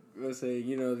 Like, let's say,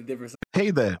 the difference.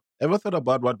 Hey there, ever thought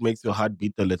about what makes your heart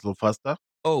beat a little faster?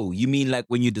 Oh, you mean like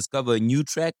when you discover a new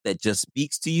track that just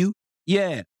speaks to you?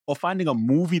 Yeah, or finding a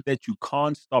movie that you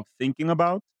can't stop thinking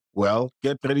about? Well,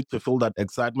 get ready to feel that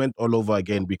excitement all over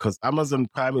again because Amazon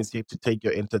Prime is here to take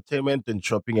your entertainment and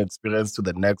shopping experience to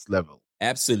the next level.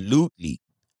 Absolutely.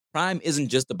 Prime isn't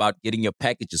just about getting your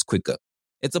packages quicker.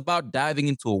 It's about diving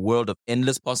into a world of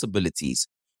endless possibilities,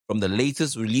 from the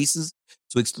latest releases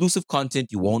to exclusive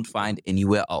content you won't find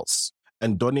anywhere else.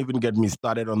 And don't even get me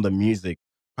started on the music.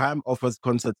 Prime offers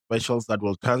concert specials that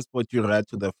will transport you right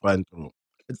to the front row.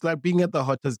 It's like being at the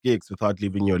hottest gigs without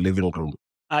leaving your living room.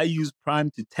 I use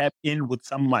Prime to tap in with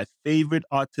some of my favorite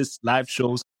artists' live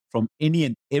shows from any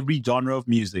and every genre of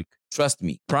music. Trust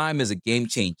me, Prime is a game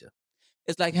changer.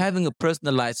 It's like having a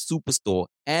personalized superstore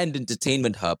and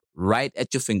entertainment hub right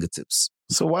at your fingertips.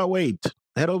 So why wait?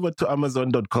 Head over to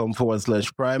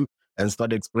amazon.com/Prime and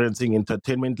start experiencing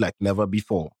entertainment like never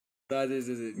before. Bro,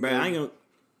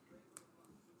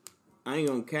 I ain't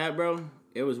gonna cap, bro.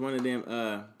 It was one of them,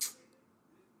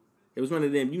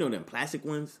 them plastic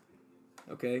ones.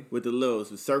 Okay. With the little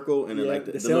circle and the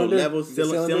little level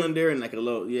cylinder and like a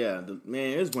little,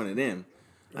 man, it was one of them.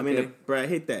 Okay. I mean, bro, I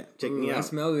hit that. Check me out. I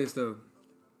smell this, though.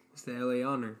 It's the LA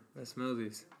Honor. I smell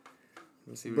this.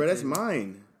 Bro, that's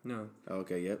mine. No.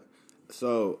 Okay, yep.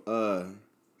 So,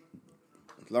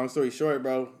 long story short,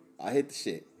 bro, I hit the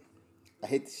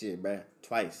shit, bro,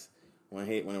 twice. One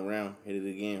hit, went around, hit it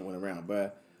again, went around,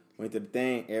 bro. Went to the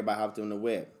thing, everybody hopped on the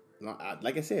web.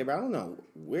 Like I said, bro, I don't know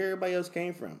where everybody else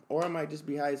came from. Or I might just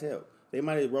be high as hell. They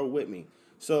might have rolled with me.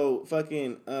 So,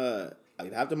 fucking, I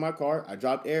hopped in my car. I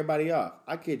dropped everybody off.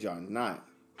 I kid y'all not.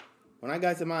 When I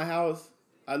got to my house,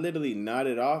 I literally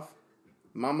nodded off.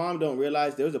 My mom don't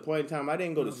realize there was a point in time I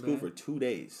didn't go to school for 2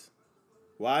 days.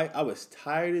 Why? I was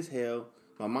tired as hell.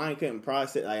 My mind couldn't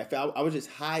process. I was just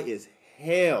high as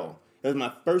hell. It was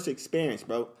my first experience,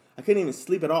 bro. I couldn't even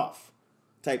sleep it off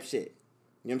type shit.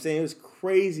 You know what I'm saying? It was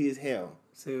crazy as hell.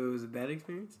 So it was a bad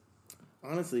experience?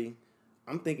 Honestly,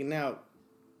 I'm thinking now.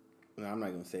 No, I'm not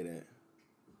going to say that.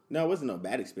 No, it wasn't no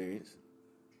bad experience.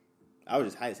 I was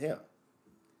just high as hell.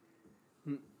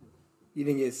 You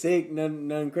didn't get sick?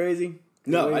 Nothing crazy?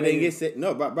 No, I didn't get sick.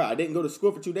 No, bro, I didn't go to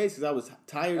school for 2 days because I was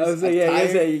tired. I was tired. I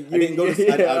didn't go to sleep.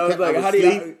 I was like, how do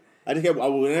you... I just kept,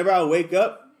 whenever I wake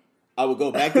up, I would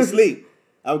go back to sleep.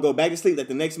 I would go back to sleep like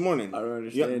the next morning. I don't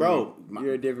understand. Bro.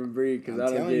 You're a different breed because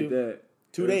I don't get that.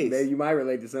 2 days. Maybe you might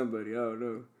relate to somebody. I don't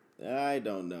know. I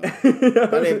don't know.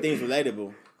 Not everything's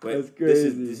relatable. But that's crazy.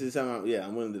 This is something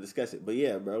I'm willing to discuss it. But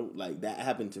yeah, bro, like that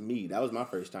happened to me. That was my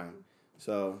first time.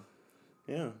 So,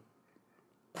 yeah.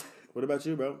 What about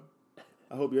you, bro?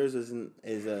 I hope yours isn't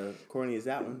as corny as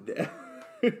that one.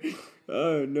 I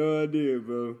have no idea,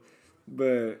 bro.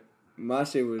 But my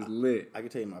shit was lit. I can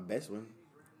tell you my best one.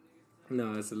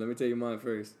 No, so let me tell you mine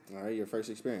first. All right, your first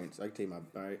experience. I can tell you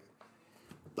all right.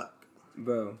 Fuck.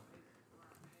 Bro,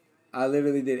 I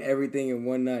literally did everything in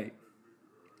one night.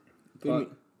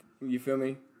 You feel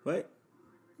me? What?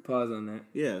 Pause on that.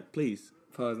 Yeah, please.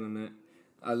 Pause on that.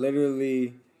 I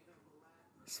literally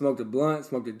smoked a blunt,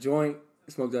 smoked a joint,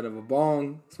 smoked out of a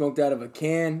bong, smoked out of a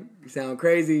can. You sound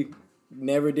crazy.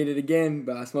 Never did it again,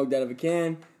 but I smoked out of a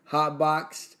can, hot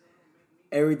boxed,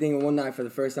 everything in one night for the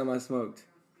first time I smoked.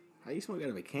 How you smoke out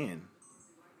of a can?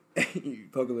 You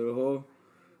poke a little hole.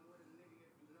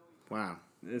 Wow.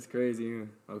 That's crazy, huh?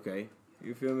 Okay.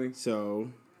 You feel me? So,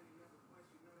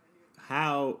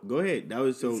 go ahead. That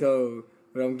was So,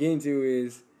 what I'm getting to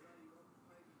is,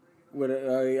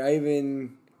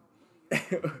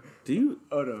 Do you?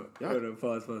 Hold on.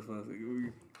 Pause.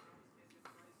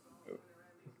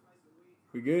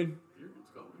 We good?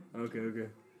 Okay.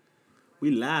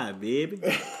 We live, baby.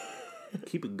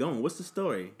 Keep it going. What's the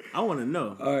story? I want to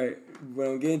know. All right, what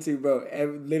I'm getting to, bro,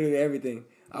 literally everything.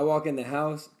 I walk in the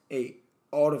house, ate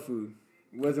all the food.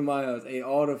 Wasn't my house, ate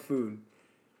all the food.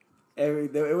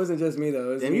 It wasn't just me,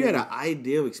 though. Damn, you had an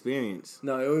ideal experience.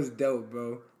 No, it was dope,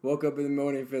 bro. Woke up in the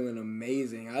morning feeling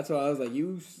amazing. That's why I was like,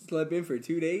 you slept in for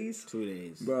 2 days? 2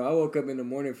 days. Bro, I woke up in the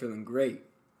morning feeling great.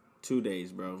 2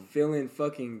 days, bro. Feeling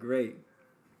fucking great.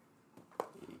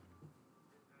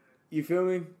 You feel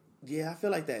me? Yeah, I feel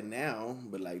like that now,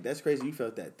 but like that's crazy. You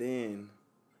felt that then.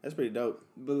 That's pretty dope.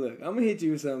 But look, I'm gonna hit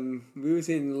you with something. We was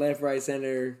hitting left, right,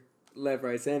 center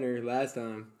last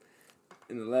time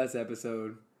in the last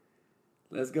episode.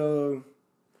 Let's go.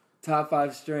 Top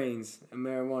 5 strains of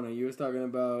marijuana. You was talking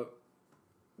about.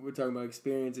 We're talking about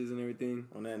experiences and everything.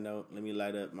 On that note, let me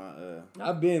light up my.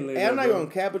 I've been lit. Hey, I'm not gonna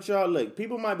cap with y'all. Look,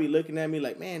 people might be looking at me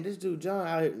like, man, this dude John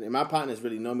out here. And my partners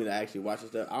really know me to actually watch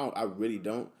this stuff. I really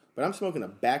don't. But I'm smoking a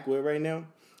backwood right now.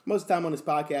 Most of the time on this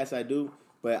podcast I do,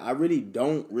 but I really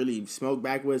don't really smoke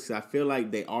backwoods because I feel like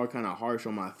they are kind of harsh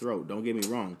on my throat. Don't get me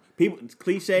wrong. People, it's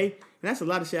cliche, and that's a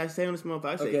lot of shit I say on this motherfucker.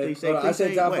 I say cliche. I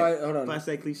say top 5. Hold on. If I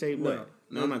say cliche, what?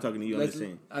 No, I'm not talking to you. I'm just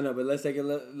saying. I know, but let's take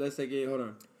it. Hold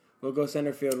on. We'll go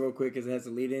center field real quick because it has to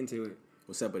lead into it.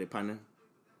 What's up with it, partner?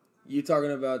 You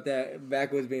talking about that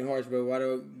backwoods being harsh, but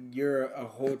you're a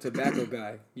whole tobacco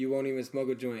guy. You won't even smoke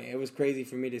a joint. It was crazy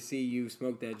for me to see you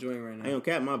smoke that joint right now. I ain't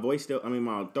cap. My throat's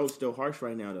still harsh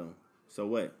right now though. So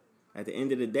what? At the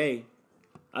end of the day,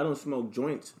 I don't smoke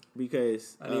joints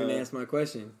because I didn't even ask my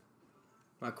question.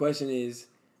 My question is,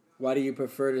 why do you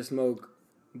prefer to smoke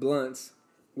blunts,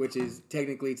 which is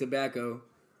technically tobacco,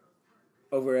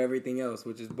 over everything else,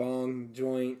 which is bong,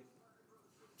 joint,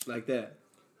 like that?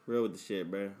 Real with the shit,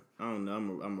 bro. I don't know.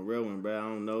 I'm a real one, bro. I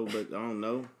don't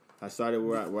know. I started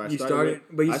where I you started.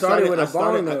 But you started with a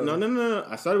bong, though. No.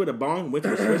 I started with a bong, went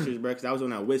to the swishers, bro, because I was on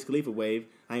that Wiz Khalifa wave.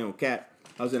 I ain't on cap.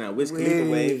 I was on that Wiz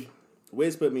Khalifa wave.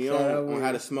 Wiz put me on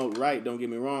how to smoke right. Don't get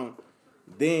me wrong.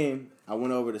 Then I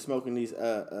went over to smoking these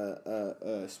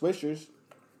swishers.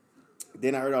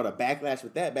 Then I heard all the backlash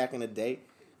with that back in the day.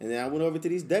 And then I went over to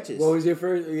these Dutches. What was your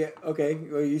first? Yeah, okay.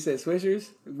 Well, you said swishers.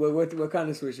 What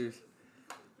kind of swishers?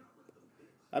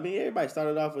 I mean, everybody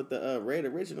started off with the red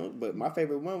original, but my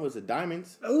favorite one was the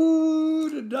diamonds. Ooh,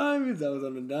 the diamonds! I was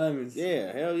on the diamonds.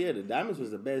 Yeah, hell yeah, the diamonds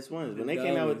was the best ones. When they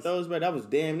came out with those, bro, that was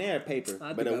damn near paper.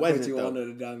 But it wasn't. I put you on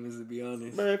the diamonds, to be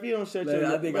honest. Bro, if you don't shut your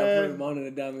I think I put him on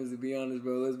the diamonds, to be honest,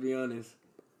 bro. Let's be honest.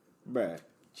 Bro,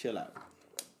 chill out.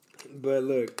 But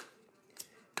look,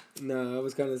 no, I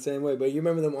was kind of the same way. But you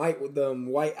remember them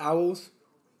white owls?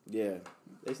 Yeah,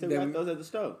 they still got those at the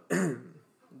store.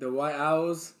 The white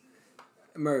owls.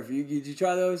 Murph, did you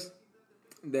try those?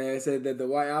 They said that the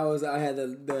white owls. I had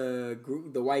the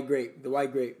white grape. The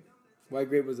white grape. White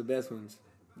grape was the best ones.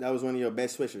 That was one of your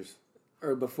best swishers.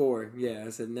 Or before, yeah.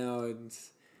 I said now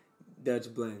it's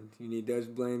Dutch blend. You need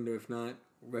Dutch blend, or if not,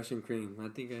 Russian cream. I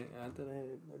think I thought I had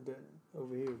it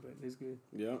over here, but it's good.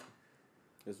 Yeah,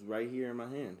 it's right here in my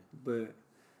hand. But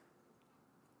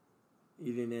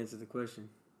you didn't answer the question.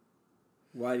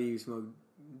 Why do you smoke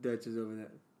Dutches over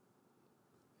that?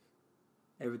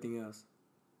 Everything else.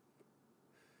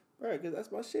 Bro, because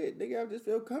that's my shit. Nigga, I just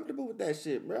feel comfortable with that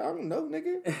shit, bro. I don't know,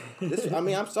 nigga.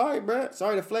 I'm sorry, bro.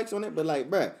 Sorry to flex on it, but like,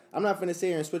 bro, I'm not finna sit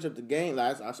here and switch up the game.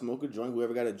 Like, I smoke a joint,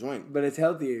 whoever got a joint. But it's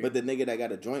healthier. But the nigga that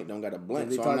got a joint don't got a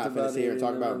blunt. So I'm not finna sit here and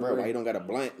talk about, bro, why he don't got a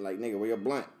blunt? Like, nigga, where your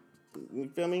blunt? You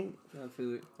feel me? I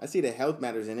feel it. I see the health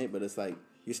matters in it, but it's like,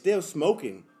 you're still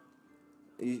smoking.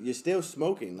 You're still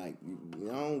smoking. Like,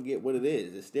 you don't get what it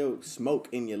is. It's still smoke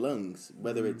in your lungs,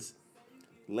 whether it's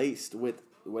laced with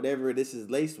whatever this is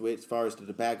laced with, as far as the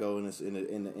tobacco in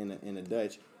the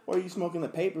Dutch, or you smoking the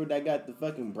paper that got the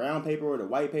fucking brown paper or the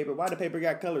white paper. Why the paper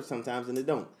got colors sometimes and it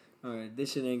don't? All right,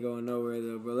 this shit ain't going nowhere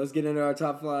though, bro. Let's get into our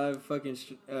top 5 fucking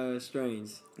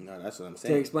strains. No, that's what I'm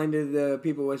saying. To explain to the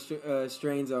people what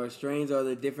strains are. Strains are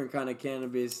the different kind of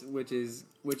cannabis, which is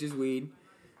weed.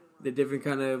 The different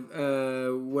kind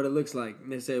of what it looks like.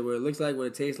 They say what it looks like, what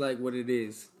it tastes like, what it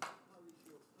is.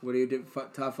 What are your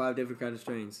top 5 different kind of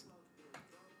strains?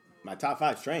 My top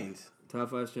 5 strains?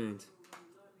 Top 5 strains.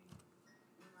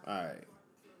 Alright.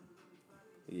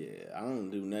 Yeah, I don't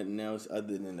do nothing else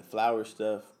other than the flower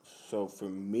stuff. So for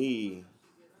me,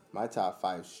 my top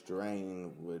 5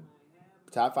 strains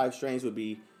would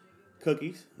be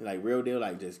cookies. Like real deal,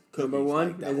 like just cookies. Number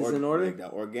 1, like is this in order? Like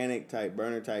the organic type,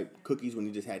 burner type cookies when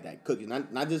you just had that cookies.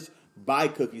 Not just buy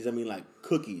cookies, I mean like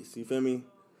cookies. You feel me?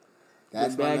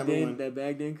 That's my number one. That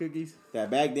bagged in cookies. That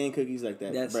bagged in cookies like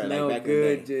that. That bruh, smell like back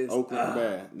good. in the day. Just Oakland,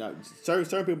 bruh. No,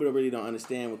 certain people that really don't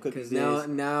understand what cookies is. Now if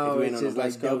you ain't it's on the just West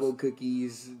like Coast. double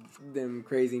cookies. Them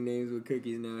crazy names with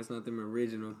cookies. Now it's not them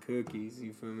original cookies.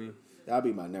 You feel me? That'll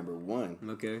be my number one.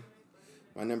 Okay.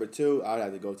 My number two, I'd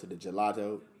have to go to the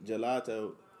gelato.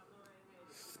 Gelato.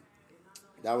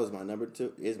 That was my number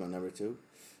two. Is my number two.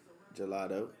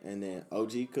 Gelato. And then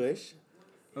OG Kush.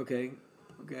 Okay.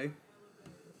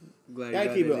 Glad Gotta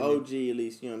you keep got it that in OG at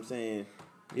least, you know what I'm saying?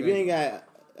 If you ain't got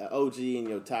an OG in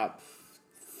your top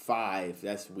 5,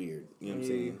 that's weird. You know what I'm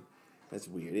saying? That's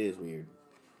weird. It is weird.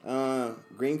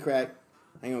 Green Crack.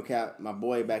 I ain't gonna cap. My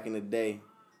boy back in the day,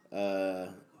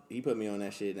 he put me on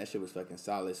that shit. And that shit was fucking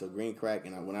solid. So Green Crack,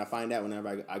 and when I find out,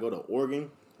 whenever I go to Oregon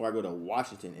or I go to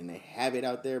Washington and they have it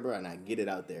out there, bro, and I get it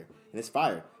out there, and it's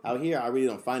fire. Out here, I really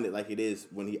don't find it like it is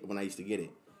when I used to get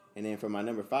it. And then for my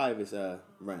number 5 is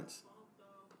Runts.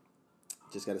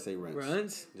 Just gotta say Runts.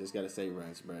 Runts? Just gotta say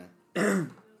Runts, bro.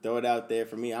 Throw it out there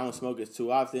for me. I don't smoke it too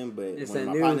often, but It's when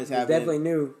my new. partners have It's definitely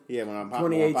new. Yeah, when my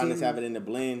 2018. partners have it in the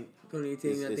blend,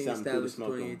 2018, I think something cool to established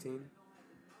smoke 2018.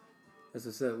 That's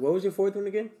what's up. What was your 4th one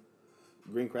again?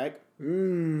 Green Crack.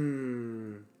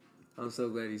 I'm so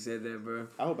glad you said that, bro.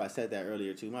 I hope I said that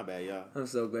earlier too. My bad, y'all. I'm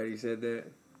so glad you said that.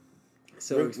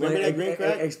 So Remember that Green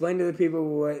Crack? Explain to the people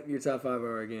what your top 5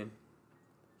 are again.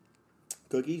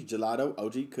 Cookies, gelato,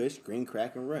 OG Kush, Green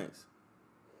Crack, and Runts.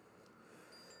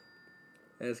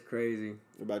 That's crazy.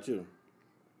 What about you?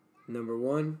 Number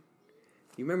 1,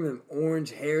 you remember them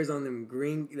orange hairs on them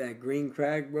that green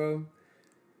crack, bro?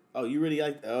 Oh, you really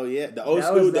like? Oh yeah, the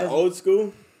old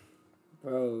school.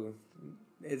 Bro,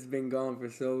 it's been gone for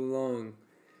so long.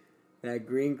 That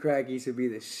green crack used to be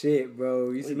the shit,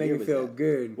 bro. It used to make me feel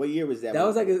good. What year was that? That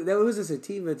was a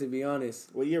sativa, to be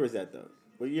honest. What year was that though?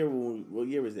 What year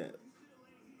was that?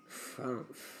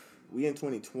 We in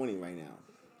 2020 right now.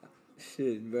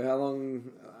 Shit, but how long?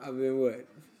 I've been what?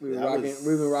 We've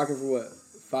been rocking for what?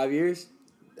 5 years?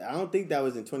 I don't think that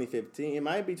was in 2015. It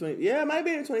might be 20. Yeah, it might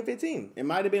be in 2015. It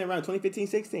might have been around 2015,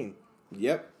 16.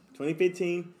 Yep,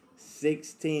 2015,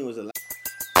 16 was a.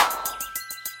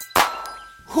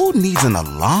 Who needs an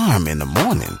alarm in the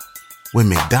morning when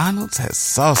McDonald's has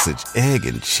sausage, egg,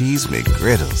 and cheese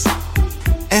McGriddles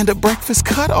and a breakfast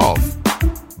cutoff?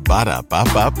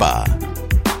 Ba-da-ba-ba-ba.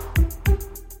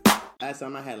 Last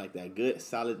time I had like that good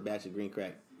solid batch of Green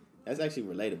Crack. That's actually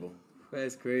relatable.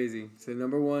 That's crazy. So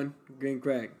number 1, green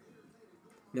crack.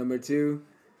 Number 2,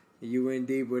 you went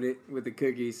deep with it with the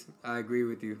cookies. I agree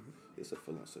with you. It's a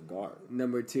full-on cigar.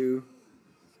 Number 2,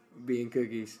 being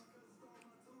cookies.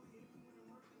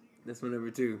 That's my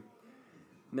number 2.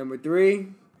 Number 3,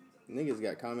 niggas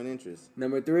got common interests.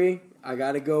 Number 3, I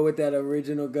gotta go with that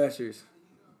original Gushers.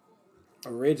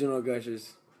 Original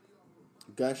Gushers.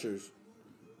 Gushers.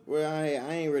 Well,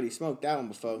 I ain't really smoked that one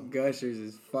before. Gushers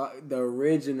is the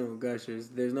original Gushers.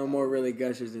 There's no more really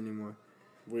Gushers anymore.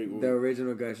 The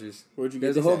original Gushers. Where'd you get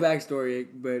There's this a whole at? backstory,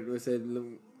 but it said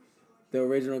the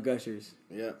original Gushers.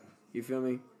 Yep. You feel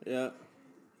me? Yep.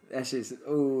 That shit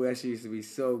used to be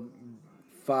so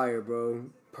fire, bro.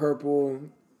 Purple,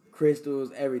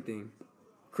 crystals, everything.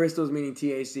 Crystals meaning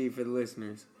THC for the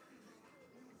listeners.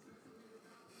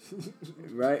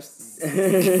 Right?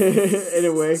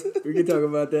 Anyway, we can talk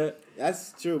about that.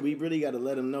 That's true. We really got to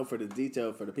let them know for the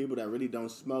detail, for the people that really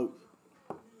don't smoke.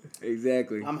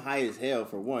 Exactly. I'm high as hell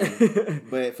for one.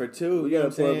 But for two, you know what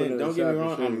I'm saying? Don't get me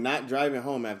wrong, I'm not driving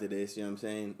home after this. You know what I'm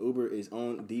saying? Uber is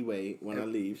on D-Way when I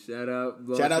leave. Shout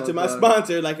out to my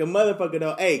sponsor like a motherfucker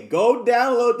though. Hey, go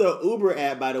download the Uber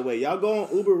app, by the way. Y'all go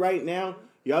on Uber right now.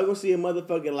 Y'all gonna see a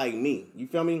motherfucker like me. You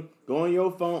feel me? Go on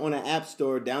your phone on the app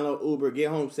store, download Uber, get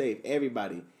home safe.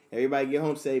 Everybody get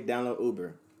home safe, download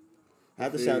Uber. I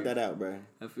have to shout that out, bro.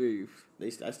 I feel you.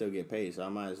 I still get paid, so I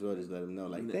might as well just let them know,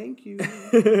 like, thank you.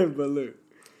 But look.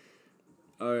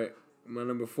 All right. My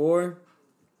number 4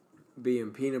 being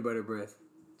Peanut Butter Breath.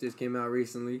 Just came out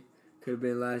recently. Could have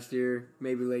been last year,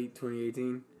 maybe late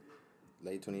 2018.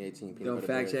 Late 2018, Peanut Don't Butter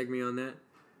fact Bread. check me on that.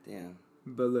 Damn.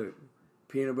 But look,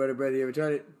 Peanut Butter Breath, you ever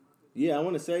tried it? Yeah, I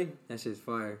want to say. That shit's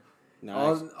fire.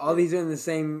 No, all these are in the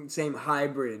same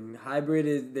hybrid.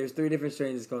 Hybrid there's 3 different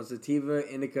strains. It's called sativa,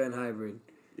 indica, and hybrid.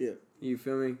 Yeah. You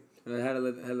feel me? I had to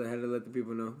let the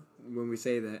people know when we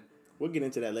say that. We'll get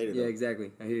into that later, Yeah, though.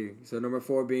 exactly. I hear you. So number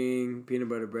 4 being Peanut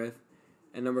Butter Breath.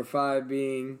 And number 5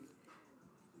 being...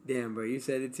 Damn, bro, you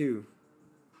said it too.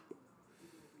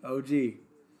 OG.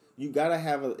 You gotta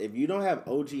have if you don't have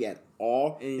OG at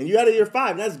all, and you out of your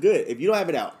 5, that's good. If you don't have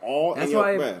it at all, that's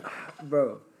why,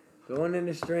 bro, going in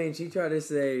the strain, she tried to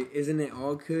say, "Isn't it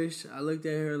all Kush?" I looked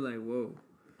at her like, "Whoa."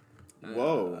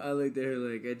 Whoa. I looked at her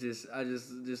like I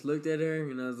just looked at her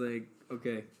and I was like,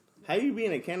 okay. How you be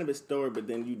in a cannabis store but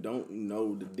then you don't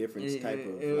know the difference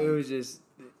It was just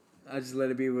I just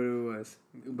let it be what it was.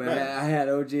 But Right. I had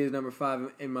OG as number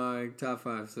 5 in my top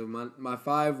 5. So my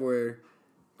 5 were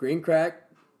green crack,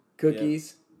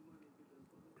 cookies.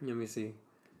 Yep. Let me see.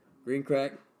 Green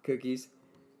crack, cookies,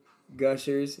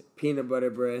 Gushers, peanut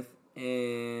butter breath,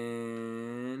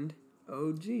 and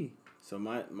OG. So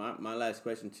my last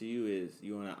question to you is: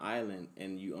 you on an island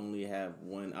and you only have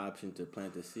one option to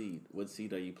plant a seed. What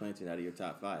seed are you planting out of your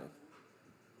top 5?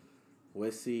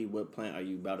 What seed? What plant are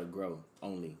you about to grow?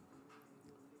 Only.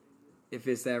 If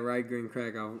it's that right green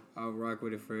crack, I'll rock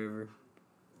with it forever.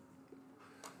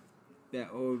 That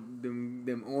old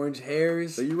them orange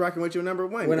hairs. So you rocking with your number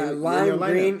 1? When lime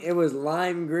green, it was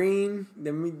lime green.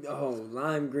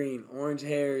 Lime green, orange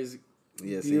hairs.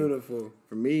 Yeah, beautiful. See,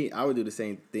 for me, I would do the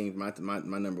same thing. My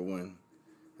number 1.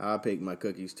 I'll pick my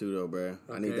cookies too, though, bro. Okay.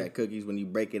 I need that cookies when you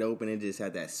break it open. It just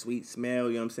had that sweet smell.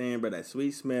 You know what I'm saying, bro? That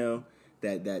sweet smell.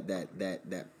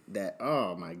 That.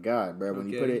 Oh my God, bro. When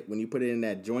you put it in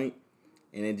that joint,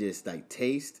 and it just like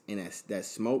taste, and that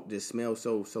smoke just smells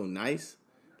so nice.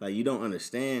 Like you don't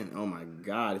understand. Oh my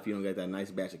God, if you don't get that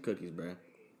nice batch of cookies, bro.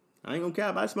 I ain't gonna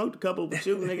cap. I smoked a couple with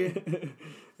you, nigga.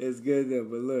 It's good though,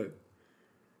 but look.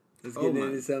 Let's get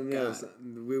into something else.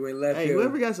 We went left. Hey,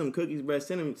 whoever got some cookies, bro,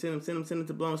 send them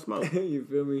to Blown Smoke. You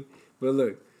feel me? But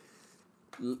look,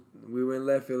 we went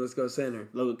left field. Let's go center.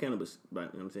 Local cannabis, right?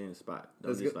 You know what I'm saying? Spot.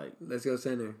 Let's go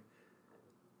center.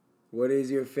 What is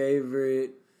your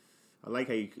favorite? I like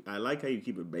how you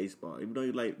keep it baseball. Even though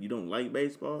you don't like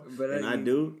baseball, but I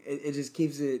do. It just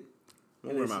keeps it. I'm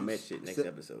gonna wear my Met shit next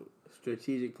episode.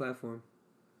 Strategic platform.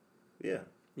 Yeah.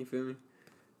 You feel me?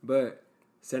 But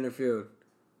center field,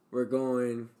 we're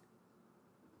going.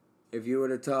 If you were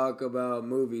to talk about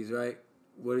movies, right?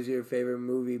 What is your favorite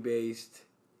movie-based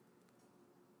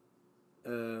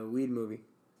weed movie?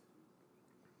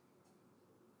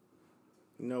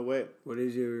 You know what? What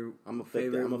is your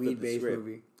favorite weed-based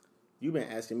movie? You've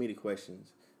been asking me the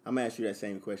questions. I'm going to ask you that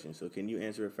same question. So can you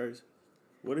answer it first?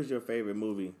 What is your favorite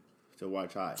movie to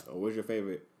watch high? Or what's your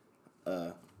favorite,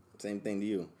 same thing to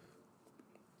you,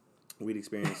 weed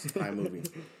experience high movie?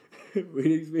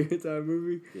 Weed experience high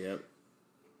movie? Yep.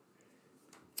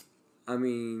 I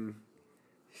mean,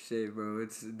 shit, bro.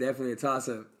 It's definitely a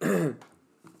toss-up. Let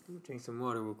me drink some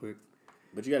water real quick.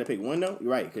 But you got to pick one, though?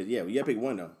 You're right, because, you got to pick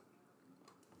one,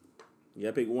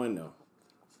 though.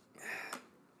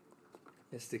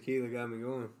 This tequila got me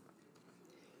going.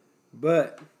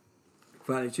 But if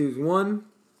I had to choose one,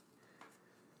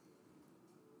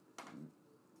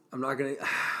 I'm not gonna.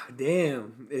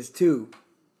 Damn, it's 2.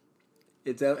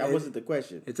 It's up. That wasn't the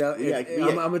question. It's out.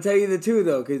 I'm gonna tell you the 2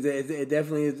 though, because it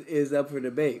definitely is up for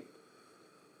debate.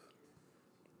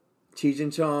 Cheech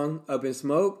and Chong, Up in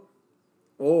Smoke,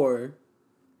 or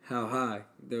How High,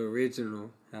 the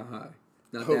original How High.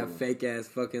 Not that fake ass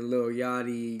fucking Lil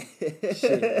Yachty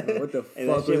shit. What the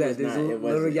fuck was that? Does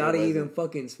Lil Yachty even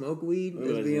fucking smoke weed?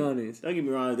 Let's be honest. Don't get me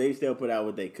wrong. They still put out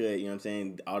what they could. You know what I'm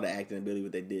saying? All the acting ability,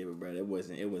 what they did, but bro, it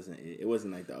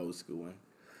wasn't like the old school one.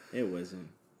 It wasn't.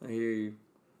 I hear you.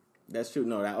 That's true.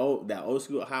 No, that old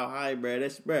school How High, bro.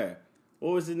 That's bro.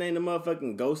 What was his name? The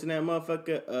motherfucking ghost in that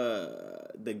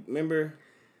motherfucker. Remember.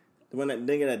 The one that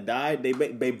nigga that died, they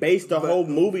based the whole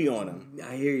movie on him.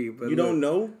 I hear you, but don't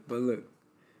know. But look,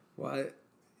 why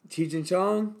Cheech and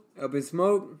Chong, Up in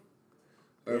Smoke,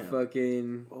 or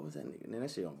fucking what was that nigga? Man,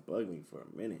 that shit gonna bug me for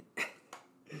a minute.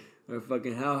 Or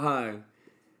fucking How High,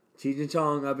 Cheech and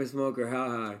Chong, Up in Smoke, or How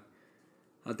High?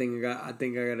 I think I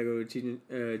gotta go with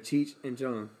Cheech and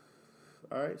Chong.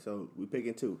 All right, so we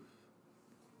picking 2.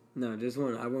 No, just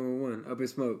one. I went with one. Up in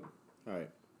Smoke. All right,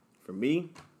 for me.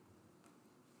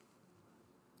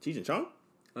 Cheech and Chong?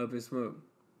 Up in Smoke.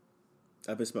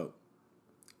 Up in Smoke.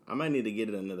 I might need to get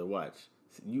it another watch.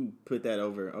 You put that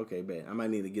over. Okay, bet. I might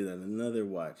need to get it another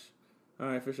watch. All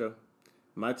right, for sure.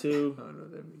 My 2. I don't know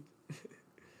what that means.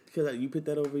 Because you put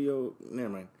that over your... Never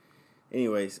mind.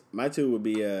 Anyways, my 2 would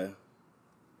be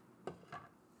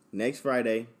Next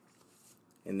Friday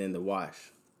and then The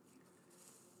Wash.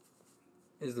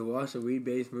 Is The Wash a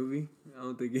weed-based movie? I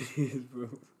don't think it is, bro.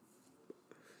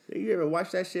 You ever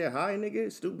watch that shit high,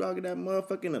 nigga? Snoop Dogg and that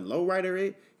motherfucking lowrider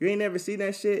it? You ain't never seen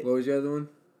that shit? What was your other one?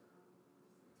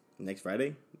 Next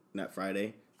Friday? Not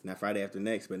Friday. Not Friday after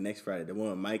next, but next Friday. The one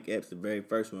with Mike Epps, the very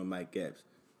first one with Mike Epps.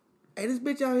 Hey, this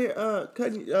bitch out here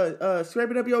cutting,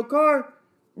 scraping up your car?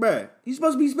 Bruh, you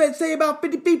supposed to be say about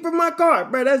 50 feet from my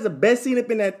car. Bruh, that's the best scene up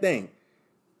in that thing.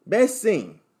 Best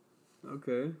scene.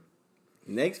 Okay.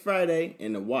 Next Friday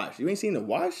and The Wash. You ain't seen The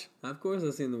Wash? Of course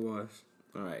I seen The Wash.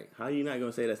 All right. How you not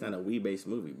gonna say that's not a weed-based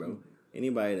movie, bro?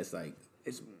 Anybody that's like,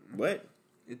 It's what?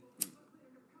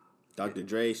 Dr.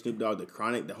 Dre, Snoop Dogg, The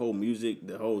Chronic, the whole music,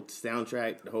 the whole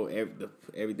soundtrack, the whole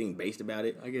everything based about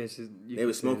it. I guess they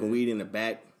were smoking weed in the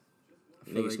back.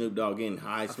 Nigga like, Snoop Dogg getting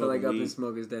high, I smoking feel like Up weed. in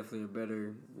Smoke is definitely a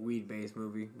better weed-based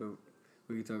movie, but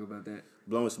we can talk about that.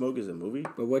 Blowing Smoke is a movie.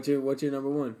 But what's your number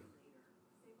one?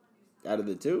 Out of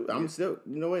the two, I'm still.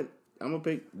 You know what? I'm gonna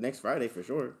pick Next Friday for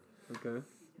sure. Okay.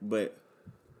 But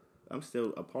I'm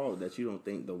still appalled that you don't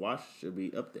think The Wash should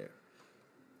be up there.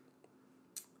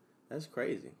 That's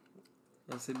crazy.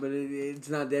 That's it, but it's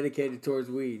not dedicated towards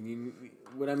weed.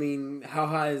 What I mean, how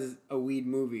high is a weed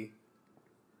movie?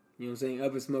 You know what I'm saying?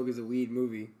 Up in Smoke is a weed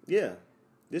movie. Yeah.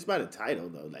 Just by the title,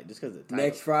 though. Like, just because the title.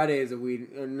 Next Friday is a weed...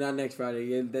 Or not Next Friday.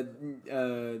 Yeah,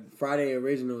 that Friday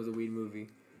Original is a weed movie.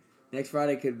 Next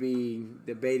Friday could be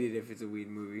debated if it's a weed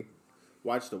movie.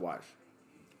 Watch The Wash.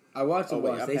 I watched The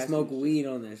wait, Wash. They smoke weed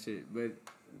on that shit, but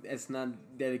that's not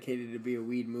dedicated to be a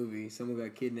weed movie. Someone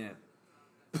got kidnapped.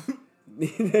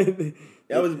 That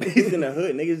was based in the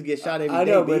hood. Niggas get shot every day. I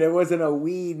know, but it wasn't a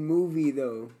weed movie,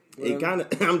 though. It kind of...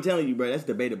 I'm telling you, bro, that's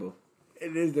debatable.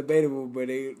 It is debatable, but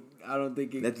I don't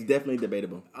think it... That's definitely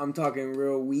debatable. I'm talking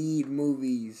real weed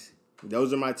movies.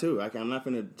 Those are my two. I'm not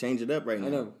going to change it up right now. I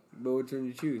know, but which one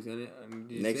you choose?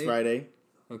 Next Friday.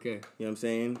 Okay. You know what I'm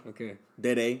saying? Okay.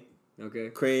 Dede. Okay.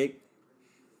 Craig.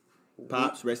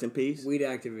 Pops, rest in peace. Weed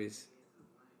activists.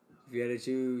 If you had to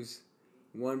choose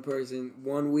one person,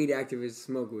 one weed activist to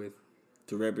smoke with.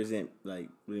 To represent, like,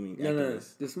 what do you mean? No.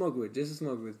 To smoke with. Just to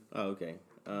smoke with. Oh, okay.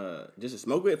 Just to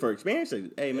smoke with for experience?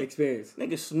 Hey, man. Experience.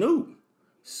 Nigga, Snoop.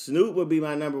 Snoop would be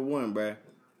my number one, bruh.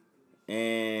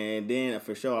 And then,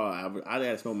 for sure, I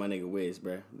gotta smoke my nigga Wiz,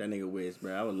 bruh. That nigga Wiz,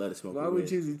 bruh. I would love to smoke with Wiz. Why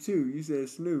would you choose two? You said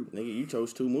Snoop. Nigga, you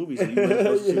chose two movies, so you weren't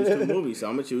supposed to choose two movies. So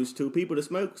I'm gonna choose two people to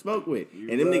smoke with.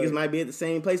 And them niggas might be at the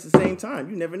same place at the same time.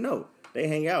 You never know. They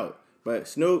hang out. But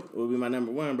Snoop will be my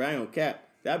number one, bruh. I ain't gonna cap.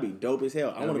 That'd be dope as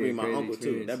hell. I want to bring my uncle,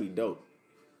 too. That'd be dope.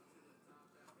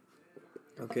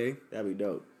 Okay. That'd be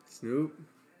dope. Snoop.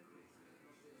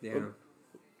 Yeah.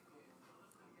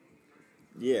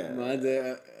 Yeah. Mine's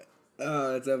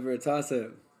it's up for a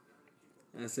toss-up.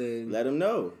 I said... Let him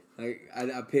know. Like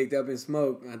I picked Up in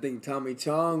Smoke. I think Tommy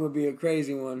Chong would be a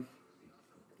crazy one.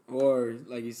 Or,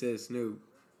 like you said, Snoop.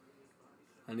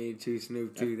 I need to choose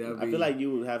Snoop, too. I feel like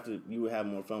you would have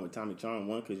more fun with Tommy Chong,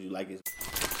 one, because you like his...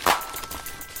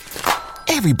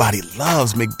 Everybody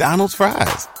loves McDonald's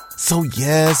fries. So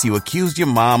yes, you accused your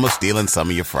mom of stealing some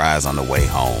of your fries on the way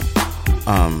home.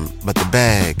 But the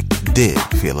bag did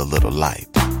feel a little light.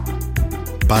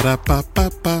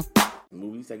 Ba-da-ba-ba-ba.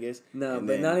 Movies, I guess. No,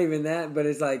 but not even that. But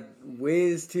it's like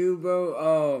Wiz too, bro.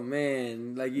 Oh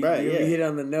man, like you hit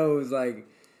on the nose, like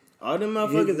all them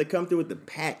motherfuckers that come through with the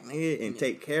pack, nigga, and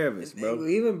take care of us, bro.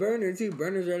 Even Burner too.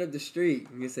 Burner's right up the street.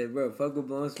 You say, bro, fuck with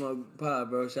Blowing Smoke Pod,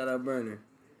 bro. Shout out Burner.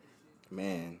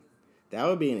 Man, that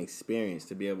would be an experience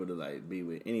to be able to like be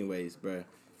with. Anyways, bro,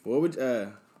 what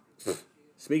would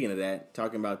speaking of that,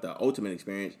 talking about the ultimate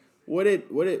experience, what did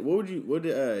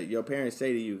your parents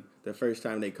say to you the first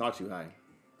time they caught you high?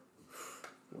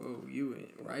 Whoa, you in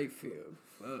right field.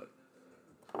 Fuck.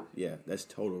 Yeah, that's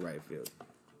total right field.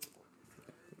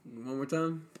 One more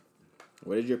time.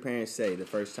 What did your parents say the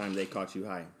first time they caught you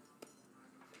high?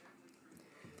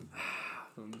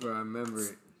 Bro, I remember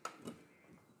it.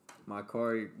 My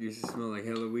car used to smell like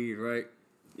hella weed, right?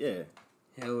 Yeah.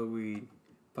 Hella weed.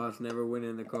 Pops never went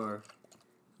in the car.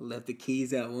 Left the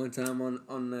keys out one time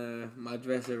on my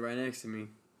dresser right next to me.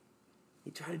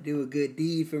 He tried to do a good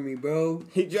deed for me, bro.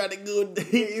 He tried to do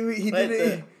He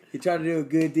tried to do a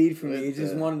good deed for me. He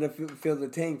just wanted to fill the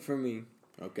tank for me.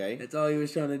 Okay. That's all he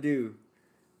was trying to do.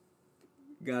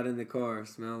 Got in the car.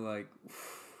 Smelled like...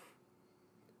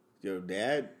 Your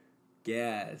dad?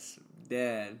 Gas.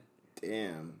 Dad.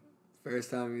 Damn.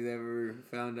 First time he's ever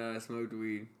found out I smoked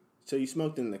weed. So you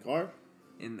smoked in the car?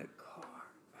 In the car.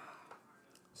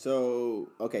 So,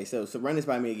 okay, so run this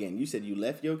by me again. You said you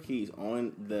left your keys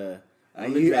on the I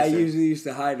usually used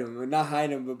to hide them. Not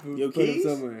hide them, but put them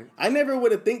somewhere. I never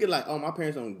would have think like, oh, my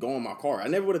parents don't go in my car. I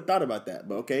never would have thought about that.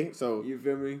 But okay, so... You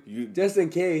feel me? Just in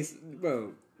case,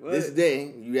 bro. What? This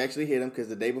day, you actually hid them because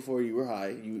the day before you were high.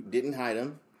 You didn't hide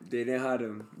them. They didn't hide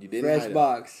them. You didn't hide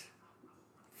them.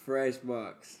 Fresh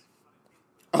box.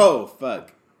 Oh,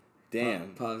 fuck.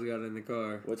 Damn. Pops got in the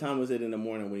car. What time was it in the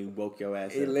morning when you woke your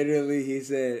ass up? Literally, he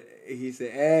said,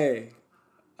 hey.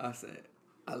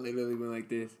 I literally went like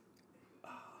this. Oh,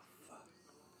 fuck.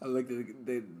 I looked at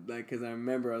the because I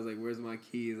remember, I was like, where's my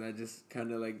keys? I just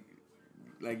kind of like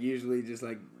usually just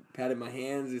like patted my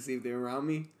hands to see if they were around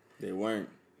me. They weren't.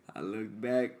 I looked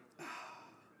back.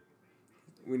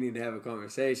 We need to have a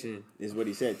conversation. Is what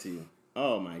he said to you.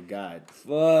 Oh my God.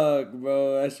 Fuck,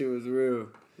 bro. That shit was real.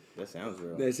 That sounds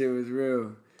real. That shit was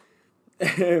real.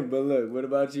 But look, what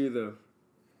about you though?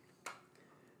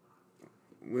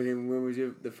 When was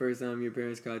the first time your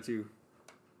parents caught you?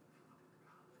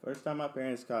 First time my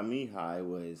parents caught me high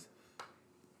was,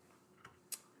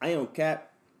 I ain't on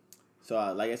cap. So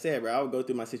like I said, bro, I would go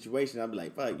through my situation. I'd be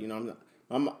like, fuck, you know,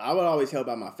 I would always help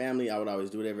out my family. I would always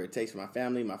do whatever it takes for my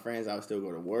family, my friends. I would still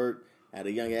go to work at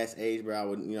a young ass age, bro. I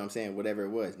would, you know what I'm saying, whatever it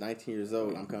was. 19 years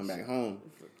old, I'm coming back home.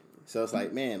 So it's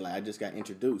like, man, like I just got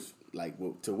introduced like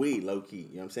to weed, low key. You know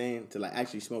what I'm saying? To like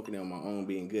actually smoking it on my own,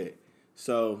 being good.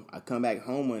 So I come back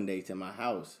home one day to my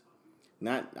house.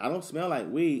 I don't smell like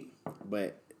weed,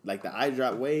 but like the eye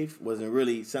drop wave wasn't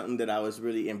really something that I was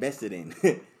really invested in.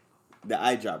 The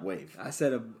eye drop wave. I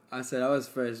said I was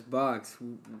fresh box.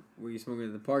 Were you smoking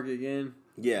at the park again?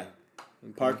 Yeah.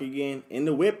 Okay. Park again. In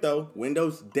the whip though.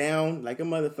 Windows down like a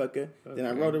motherfucker. Okay. Then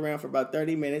I rode around for about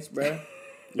 30 minutes, bruh.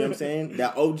 You know what I'm saying?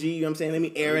 That OG, you know what I'm saying? Let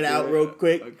me air it out real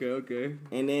quick. Okay.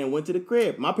 And then went to the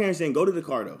crib. My parents didn't go to the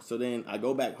car though. So then I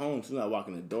go back home. As soon as I walk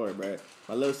in the door, bruh.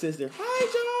 My little sister, hi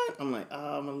John. I'm like,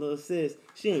 oh, my little sis.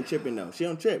 She ain't tripping though. She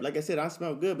don't trip. Like I said, I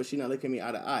smell good, but she not looking me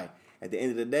eye to eye. At the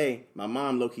end of the day, my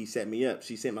mom low-key set me up.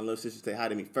 She sent my little sister to say hi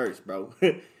to me first, bro.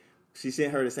 She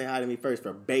sent her to say hi to me first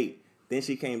for bait. Then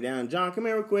she came down. John, come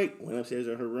here real quick. Went upstairs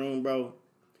in her room, bro.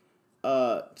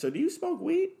 So do you smoke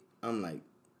weed? I'm like,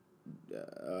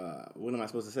 what am I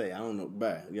supposed to say? I don't know,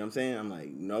 bruh. You know what I'm saying? I'm like,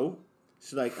 no.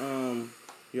 She's like,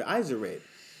 your eyes are red.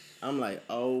 I'm like,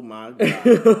 oh my God.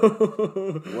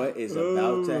 What is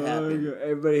about to happen? God.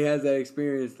 Everybody has that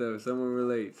experience though. Someone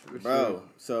relates. Bro, sure.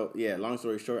 So yeah, long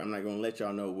story short, I'm not going to let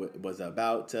y'all know what was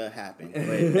about to happen.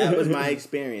 But that was my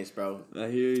experience, bro. I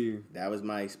hear you. That was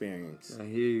my experience. I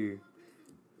hear you.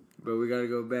 But we got to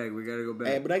go back.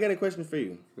 Hey, but I got a question for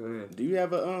you. Go ahead. Do you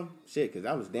have a, shit, because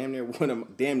that was damn near one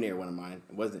of mine.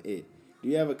 It wasn't it. Do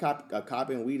you have a cop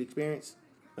and weed experience?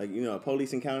 Like, you know, a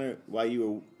police encounter while you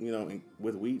were, you know,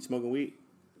 with weed, smoking weed?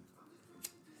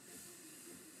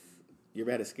 You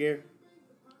ever had a scare?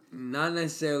 Not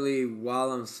necessarily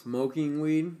while I'm smoking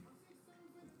weed,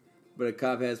 but a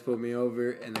cop has pulled me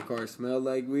over and the car smelled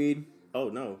like weed. Oh,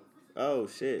 no. Oh,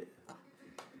 shit.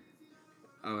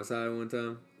 I was high one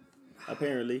time.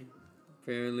 Apparently.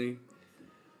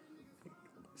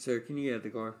 Sir, can you get out the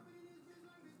car?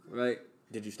 Right?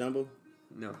 Did you stumble?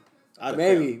 No.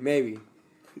 Maybe.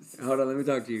 Hold on, let me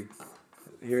talk to you.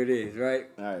 Here it is, right?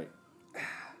 All right.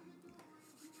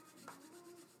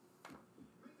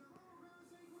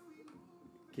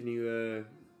 Can you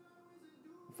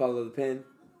follow the pen?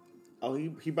 Oh,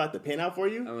 he brought the pen out for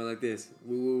you? I went like this.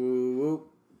 Woo, woo, woo,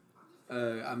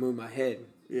 woo. I moved my head.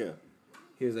 Yeah.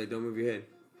 He was like, don't move your head.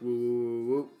 Woo, woo,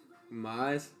 woo, woo.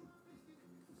 My eyes.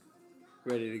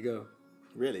 Ready to go.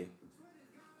 Really?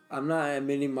 I'm not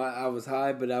admitting I was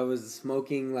high, but I was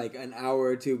smoking like an hour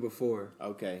or two before.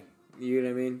 Okay. You know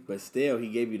what I mean? But still, he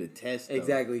gave you the test, though.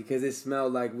 Exactly, because it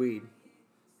smelled like weed.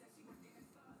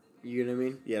 You know what I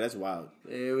mean? Yeah, that's wild.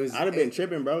 It was. I'd have been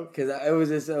tripping, bro. Because it was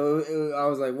just. I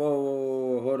was like,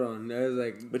 whoa, hold on. I was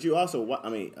like. But you also.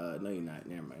 No, you're not.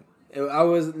 Never mind. I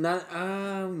was not.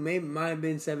 Maybe might have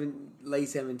been late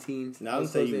 17s. No, I would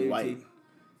say you white,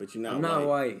 but you're not. I'm not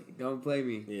white. Don't play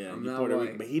me. Yeah, I'm not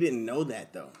white. But he didn't know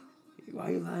that though.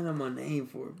 Why you lying on my name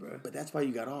for, bro? But that's why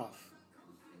you got off.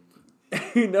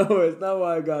 No, it's not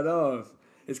why I got off.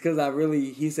 It's because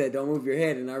he said, don't move your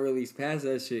head, and I really passed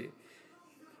that shit.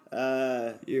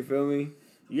 You feel me?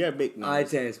 You have big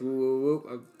numbers. Eye test. Woo, woo,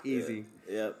 woo. Easy.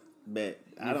 Yep. Bet.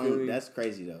 That's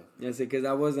crazy, though. That's it, because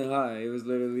I wasn't high. It was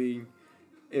literally,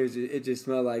 it just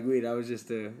smelled like weed. I was just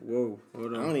whoa,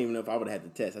 hold on. I don't even know if I would have had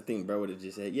the test. I think bro would have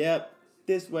just said, yep,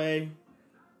 this way.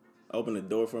 Open the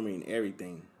door for me and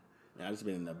everything. And I just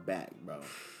been in the back, bro.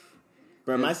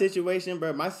 Bro, my situation,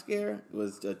 bro, my scare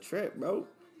was a trip, bro.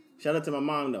 Shout out to my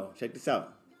mom, though. Check this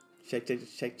out. Check the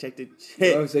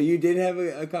check. Oh, so you did have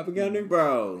a cop encounter?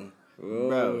 Bro. Whoa.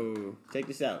 Bro. Check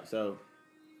this out. So,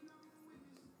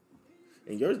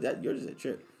 and yours is a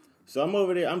trip. So I'm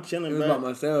over there. I'm chilling, bro. By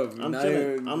myself. I'm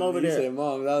chilling. I'm over there. You said,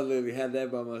 Mom, I literally had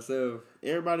that by myself.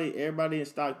 Everybody in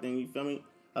Stockton, you feel me?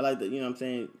 I like to, you know what I'm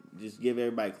saying, just give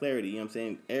everybody clarity. You know what I'm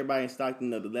saying? Everybody in Stockton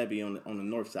know the levee on the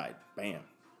north side. Bam.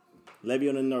 Levee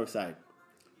on the north side.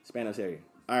 Spanos area.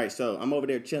 All right, so I'm over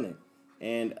there chilling.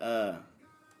 And,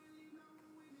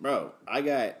 bro, I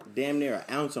got damn near an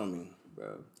ounce on me.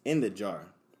 Bro. In the jar.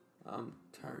 I'm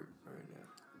turned right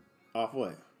now. Off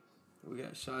what? We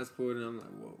got shots pulled and I'm like,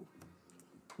 whoa.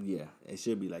 Yeah, it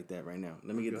should be like that right now.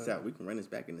 Let me get this out. We can run this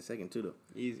back in a second, too, though.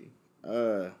 Easy.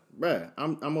 Bruh,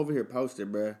 I'm over here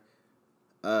posted, bruh.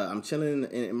 I'm chilling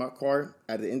in my car.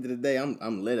 At the end of the day,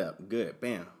 I'm lit up. Good.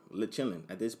 Bam. Chilling.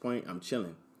 At this point, I'm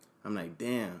chilling. I'm like,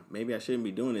 damn, maybe I shouldn't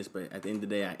be doing this, but at the end of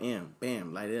the day, I am.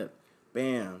 Bam. Light it up.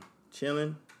 Bam.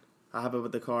 Chilling. I hop up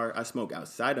with the car. I smoke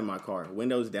outside of my car.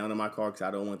 Windows down in my car because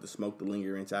I don't want the smoke to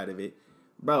linger inside of it.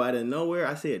 Bro, out of nowhere,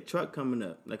 I see a truck coming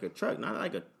up. Like a truck. Not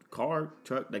like a car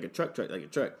truck. Like a truck. Like a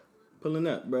truck. Pulling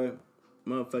up, bro.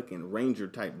 Motherfucking Ranger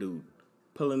type dude.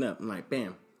 Pulling up. I'm like,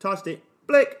 bam. Tossed it.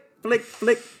 Flick.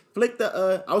 Flick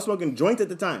the, I was smoking joints at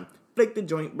the time. Flick the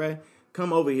joint, bruh.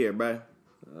 Come over here, bruh.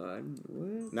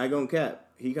 What? Not gonna cap.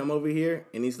 He come over here,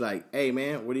 and he's like, hey,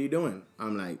 man, what are you doing?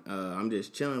 I'm like, I'm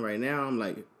just chilling right now. I'm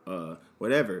like,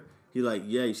 whatever. He's like,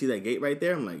 yeah, you see that gate right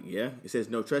there? I'm like, yeah. It says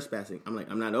no trespassing. I'm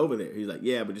like, I'm not over there. He's like,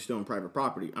 yeah, but you're still on private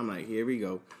property. I'm like, here we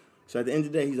go. So at the end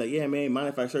of the day, he's like, yeah, man, mind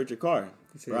if I search your car?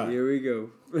 He said, here we go.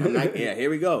 I'm like, yeah, here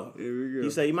we go. Here we go. He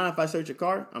said, you mind if I search your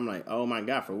car? I'm like, oh my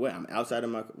God, for what? I'm outside of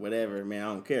my, whatever, man, I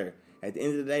don't care. At the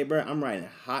end of the day, bro, I'm riding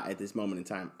hot at this moment in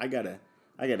time. I got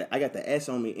the S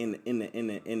on me in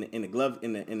the glove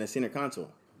in the center console.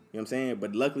 You know what I'm saying?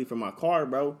 But luckily for my car,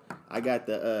 bro, I got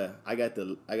the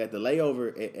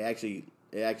layover. It actually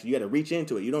you got to reach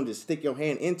into it. You don't just stick your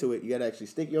hand into it. You got to actually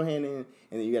stick your hand in, and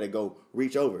then you got to go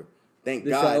reach over. Thank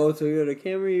God. This old Toyota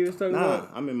Camry you was talking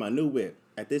about? Nah, I'm in my new whip.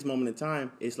 At this moment in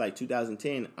time, it's like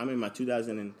 2010. I'm in my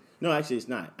 2000 and no, actually it's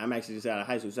not. I'm actually just out of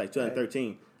high school. It's like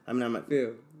 2013. I'm in my.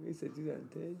 Phil, you said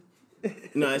 2010.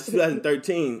 No, it's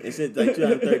 2013. It's like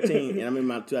 2013, and I'm in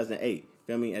my 2008.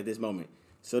 Feel me? At this moment.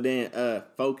 So then,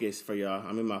 focus for y'all.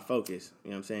 I'm in my focus.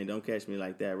 You know what I'm saying? Don't catch me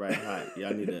like that right hot.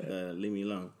 Y'all need to leave me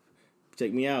alone.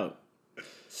 Check me out.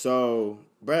 So,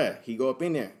 bruh, he go up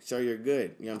in there. So you're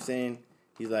good. You know what I'm saying?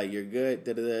 He's like, you're good.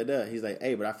 Da, da, da, da. He's like,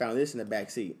 hey, but I found this in the back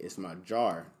seat. It's my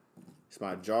jar. It's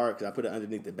my jar because I put it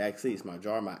underneath the back seat. It's my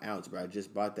jar, my ounce, bro. I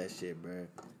just bought that shit, bro.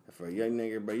 For a young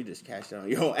nigga, bro, you just cashed out on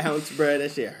your own ounce, bro.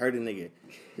 That shit hurt a nigga.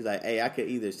 He's like, hey, I could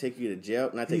either take you to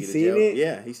jail, not take you to jail. It?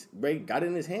 Yeah, bro, got it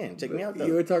in his hand. Check me out though.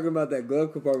 You were talking about that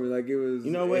glove compartment like it was.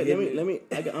 You know what? Let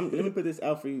me put this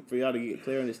out for y'all to get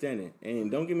clear understanding. And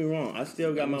don't get me wrong, I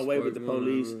still got my way with the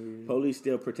police. Police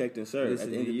still protect and serve. At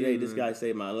the end of the day, this guy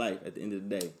saved my life. At the end of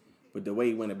the day, but the way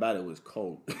he went about it was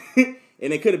cold, and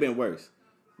it could have been worse,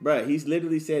 bro. He's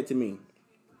literally said to me,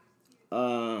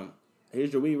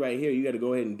 here's your weed right here. You got to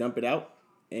go ahead and dump it out.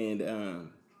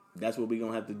 And that's what we're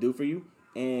going to have to do for you.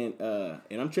 And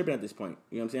I'm tripping at this point.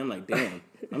 You know what I'm saying? I'm like, damn.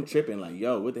 I'm tripping. Like,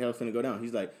 yo, what the hell's finna go down?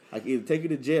 He's like, I can either take you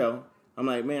to jail. I'm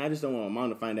like, man, I just don't want my mom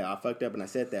to find out. I fucked up and I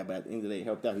said that. But at the end of the day, it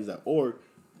helped out. He's like, or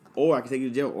I can take you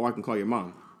to jail or I can call your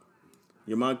mom.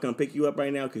 Your mom can come pick you up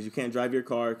right now because you can't drive your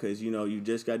car because, you know, you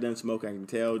just got done smoking. I can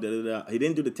tell. Da, da, da. He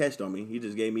didn't do the test on me. He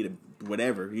just gave me the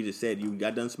whatever. He just said, you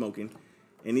got done smoking.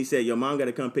 And he said, your mom got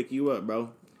to come pick you up,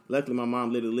 bro. Luckily, my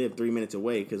mom literally lived 3 minutes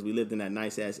away because we lived in that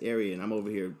nice-ass area, and I'm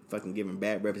over here fucking giving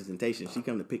bad representation. She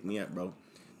come to pick me up, bro.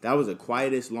 That was the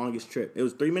quietest, longest trip. It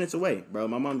was 3 minutes away, bro.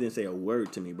 My mom didn't say a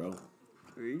word to me, bro.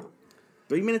 3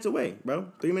 minutes away,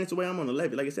 bro. 3 minutes away, I'm on the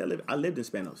levee. Like I said, I lived in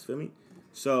Spanos, feel me?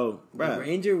 So, bro. The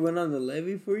Ranger went on the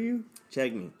levee for you?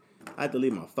 Check me. I had to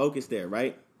leave my focus there,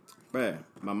 right? Bro,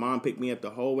 my mom picked me up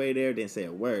the whole way there, didn't say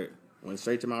a word. Went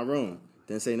straight to my room.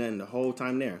 Didn't say nothing the whole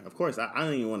time there. Of course, I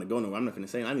don't even want to go nowhere. I'm not going to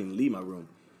say anything. I didn't even leave my room.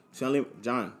 So I leave,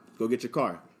 John, go get your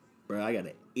car. Bro, I got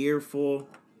an earful.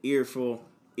 I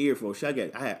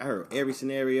heard every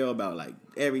scenario about, like,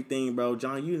 everything, bro.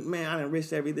 John, I done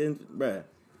risked everything, bro.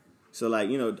 So, like,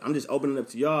 you know, I'm just opening up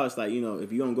to y'all. It's like, you know,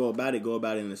 if you're going to go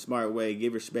about it in a smart way.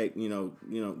 Give respect, you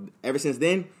know. Ever since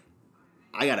then,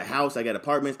 I got a house. I got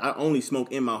apartments. I only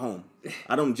smoke in my home.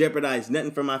 I don't jeopardize nothing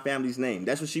for my family's name.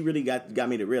 That's what she really got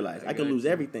me to realize. I could lose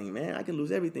everything, man. I can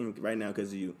lose everything right now because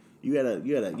of you. You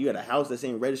got a house that's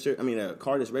ain't registered. I mean, a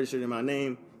car that's registered in my name. You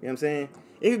know what I'm saying?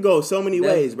 It could go so many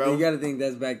ways, bro. You got to think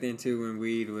that's back then too, when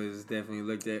weed was definitely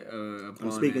looked at.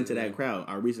 I'm speaking to that crowd.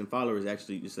 Our recent followers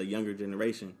actually just a younger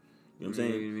generation. You know what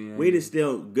I'm saying? Weed is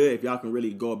still good if y'all can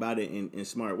really go about it in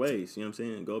smart ways. You know what I'm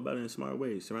saying? Go about it in smart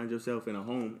ways. Surround yourself in a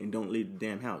home and don't leave the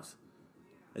damn house.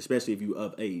 Especially if you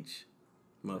of age,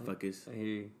 motherfuckers. I hear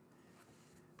you.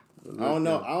 I don't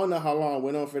know how long I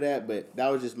went on for that, but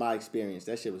that was just my experience.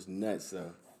 That shit was nuts,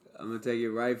 though. I'm going to take it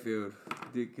right field.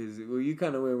 Because, you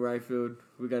kind of went right field.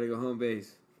 We got to go home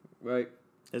base. Right?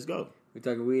 Let's go. We're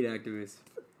talking weed activists.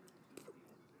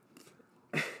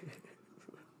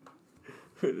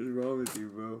 What is wrong with you,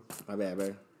 bro? My bad,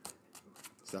 bro.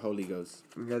 It's the Holy Ghost.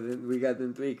 We got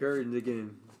them 3 curtains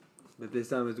again. But this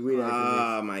time it's weed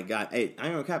activists. Oh, my God. Hey, I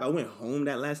ain't gonna cap. I went home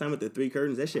that last time with the 3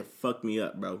 curtains. That shit fucked me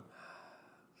up, bro.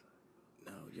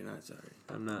 No, you're not sorry.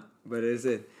 I'm not. But it's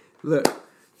it. Look.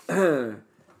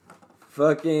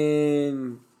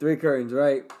 Fucking 3 curtains,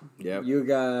 right? Yep. You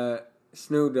got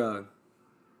Snoop Dogg,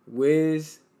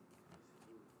 Wiz,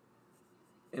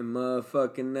 and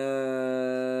motherfucking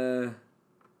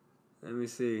let me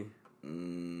see.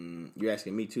 You're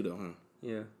asking me too, though, huh?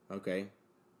 Yeah. Okay.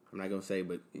 I'm not gonna say,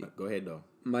 but go ahead though.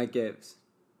 Mike Epps.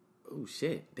 Oh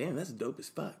shit! Damn, that's dope as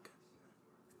fuck.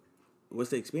 What's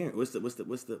the experience? What's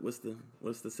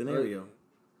the scenario?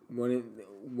 One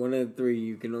of the 3.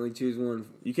 You can only choose one.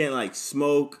 You can't like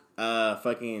smoke.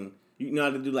 Fucking. You know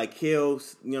how to do like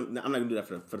kills. You know, I'm not gonna do that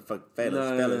for the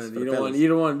fellas. No. You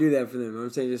don't want to do that for them. I'm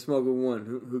saying just smoke with one.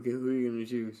 Who are you gonna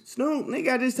choose? Snoop,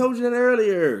 nigga, I just told you that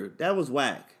earlier. That was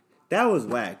whack. That was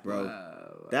whack, bro.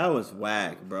 Wow. That was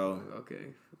whack, bro.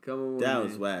 Okay, come on. That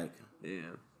was whack.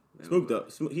 Damn. Snoop, though,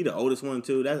 he the oldest one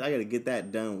too. I gotta get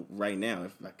that done right now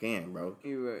if I can, bro.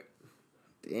 You right.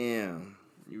 Damn.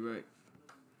 You right.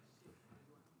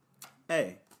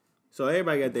 Hey, so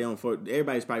everybody got their own.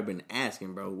 Everybody's probably been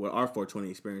asking, bro, what our 420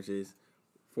 experience is.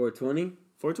 420.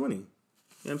 420. You know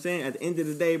what I'm saying? At the end of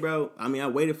the day, bro. I mean, I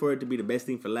waited for it to be the best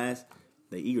thing for last.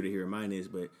 They eager to hear mine is,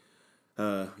 but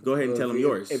go ahead and tell them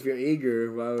yours. If you're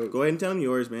eager, go ahead and tell them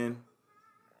yours, man.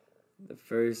 The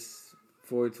first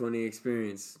 420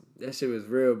 experience. That shit was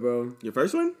real, bro. Your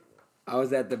first one? I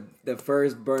was at the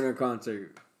first Burner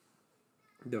concert.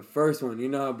 The first one. You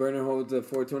know how Burner holds a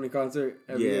 420 concert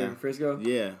every year in Frisco?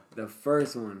 Yeah. The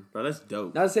first one. Bro, that's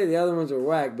dope. Not to say the other ones were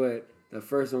whack, but the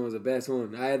first one was the best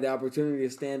one. I had the opportunity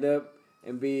to stand up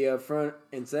and be up front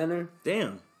and center.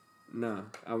 Damn. No.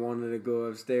 I wanted to go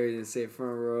upstairs and sit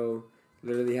front row.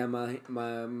 Literally have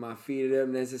my feet up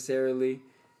necessarily.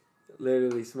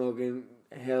 Literally smoking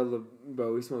hell of...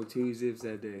 Bro, we smoked 2 zips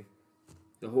that day.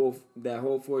 That whole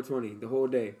 420, the whole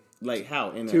day. Like how?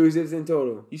 2 zips in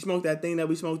total. You smoked that thing that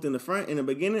we smoked in the front in the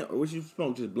beginning, or what you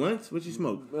smoked? Just blunts? What you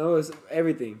smoked? No, it's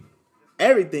everything.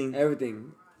 Everything?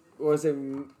 Everything. Or is it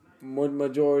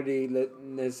majority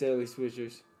necessarily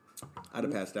swishers? I'd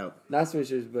have passed out. Not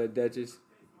swishers, but Dutchess.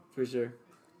 For sure.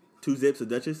 2 zips of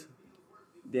Dutchess?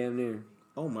 Damn near.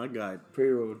 Oh my God.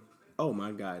 Pre-rolled. Oh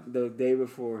my God. The day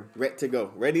before. Ready to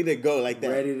go. Ready to go like that.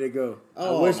 Ready to go.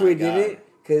 Oh, I wish we did it,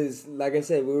 because like I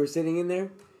said, we were sitting in there.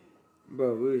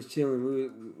 Bro, we was chilling.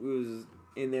 We was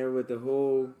in there with the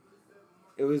whole...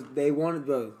 They wanted,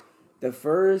 bro. The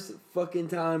first fucking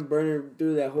time Burner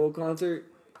through that whole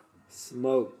concert,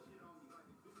 smoke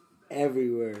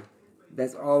everywhere.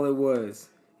 That's all it was.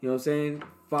 You know what I'm saying?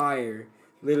 Fire.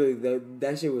 Literally,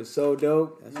 that shit was so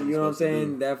dope. You know what I'm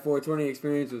saying? That 420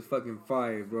 experience was fucking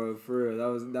fire, bro. For real,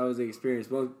 that was the experience.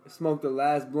 Smoked the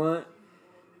last blunt,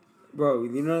 bro.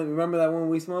 You know, remember that one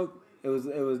we smoked? It was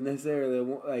necessarily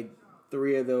like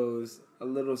 3 of those, a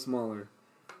little smaller.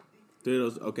 3 of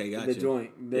those. Okay, gotcha. The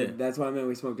joint. That's why I meant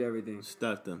we smoked everything.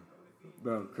 Stuffed them,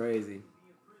 bro. Crazy.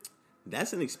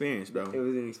 That's an experience, bro. It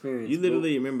was an experience. You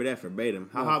literally remember that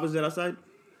verbatim. How hot was it outside?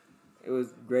 It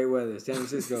was great weather. San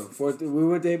Francisco. We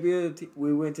went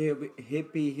to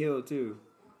Hippie Hill too.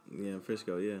 Yeah,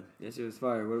 Frisco. Yeah. That shit was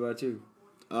fire. What about you?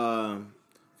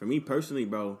 For me personally,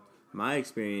 bro, my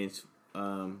experience,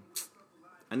 I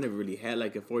never really had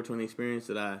like a 420 experience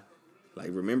that I like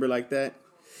remember like that.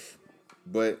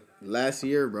 But last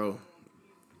year, bro,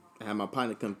 I had my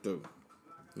partner come through. You know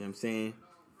what I'm saying?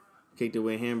 Kicked it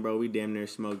with him, bro. We damn near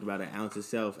smoked about an ounce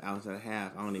itself, ounce and a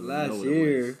half. I don't even know what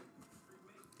it was.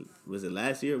 Was it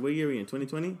last year? What year were we in?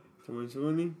 2020?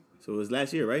 2020. So it was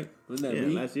last year, right? Wasn't that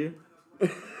me? Last year.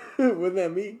 Wasn't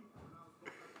that me?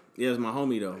 Yeah, it was my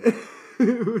homie though.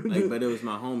 But it was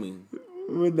my homie.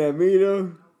 Wasn't that me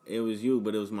though? It was you,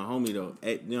 but it was my homie though.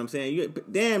 Hey, you know what I'm saying?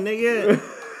 Damn, nigga.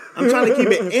 I'm trying to keep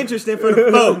it interesting for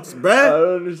the folks, bruh. I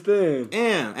don't understand.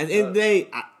 Damn. At the end of the day,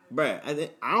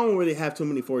 I don't really have too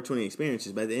many 420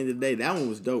 experiences, but at the end of the day, that one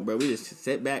was dope, bro. We just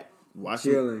sat back,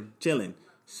 watching, chilling,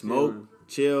 smoked,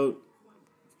 chilled,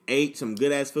 ate some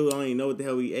good ass food. I don't even know what the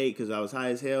hell we ate because I was high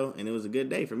as hell, and it was a good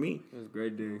day for me. It was a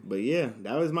great day. But yeah,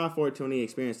 that was my 420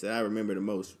 experience that I remember the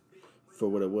most for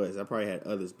what it was. I probably had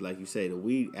others, but like you say, the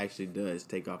weed actually does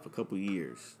take off a couple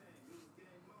years.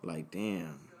 Like,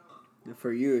 damn.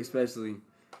 For you especially,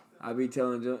 I be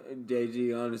telling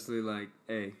JG honestly, like,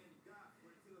 hey,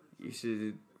 you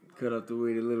should cut off the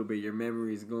weed a little bit. Your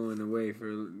memory's going away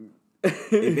for...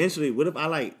 Eventually, what if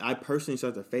I personally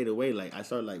start to fade away? Like, I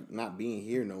start, like, not being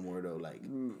here no more, though. Like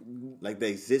the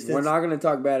existence... We're not going to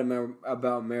talk bad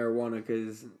about marijuana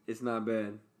because it's not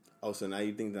bad. Oh, so now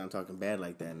you think that I'm talking bad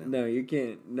like that now? No, you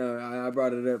can't. No, I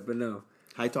brought it up, but no.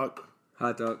 High talk?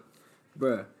 Hot talk.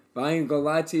 Bruh, but I ain't going to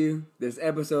lie to you. This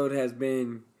episode has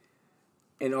been,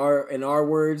 in our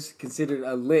words, considered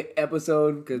a lit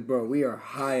episode because, bro, we are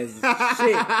high as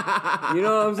shit. You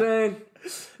know what I'm saying?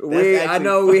 I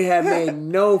know we have made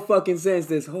no fucking sense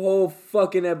this whole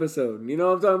fucking episode. You know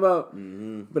what I'm talking about?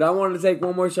 Mm-hmm. But I wanted to take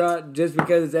one more shot just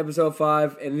because it's episode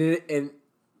 5, and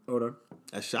hold on.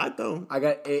 A shot though. I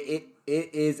got it.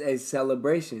 It is a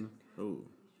celebration. Ooh.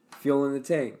 Fueling the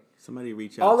tank. Somebody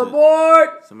reach out. All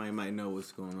aboard! Somebody might know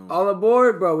what's going on. All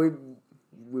aboard, bro.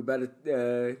 We better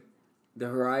the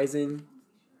horizon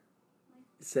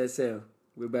set sail.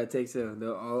 We about to take sail.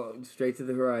 All straight to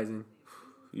the horizon.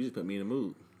 You just put me in the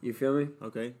mood. You feel me?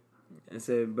 Okay. I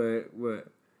said, but what?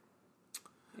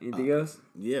 Anything else?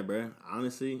 Yeah, bro.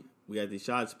 Honestly, we got these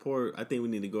shots poured. I think we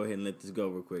need to go ahead and let this go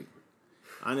real quick.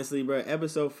 Honestly, bro,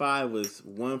 episode 5 was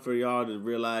one for y'all to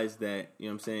realize that, you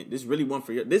know what I'm saying? This is really one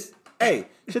for y'all. Hey,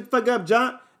 shut the fuck up,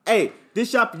 John. Hey,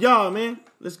 this shot for y'all, man.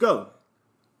 Let's go.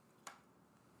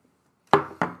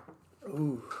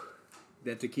 Ooh,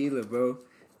 that tequila, bro.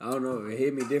 I don't know. It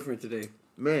hit me different today.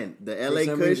 Man, the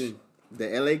LA Kush.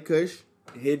 The LA Kush.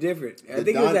 It hit different. I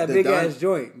think it was that big-ass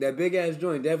joint. That big-ass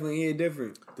joint definitely hit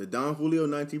different. The Don Julio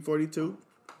 1942.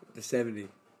 The 70.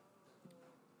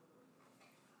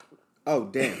 Oh,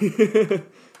 damn.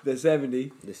 The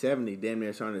 70. The 70 damn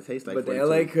near starting to taste like but 42.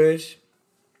 The LA Kush,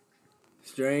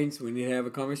 strains, we need to have a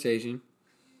conversation.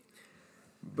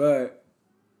 But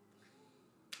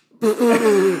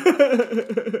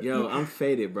yo, I'm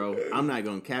faded, bro. I'm not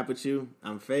gonna cap with you.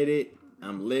 I'm faded.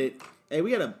 I'm lit. Hey,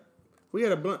 we got a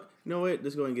blunt. You know what?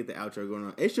 Let's go and get the outro going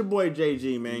on. It's your boy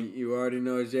JG, man. You already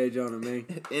know it's Jay Jonah, man.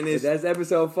 And that's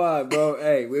episode 5, bro.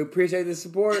 Hey, we appreciate the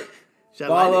support.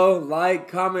 Follow, like,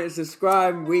 comment,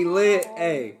 subscribe. We lit.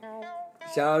 Hey,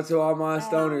 shout out to all my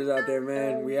stoners out there,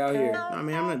 man. We out here. I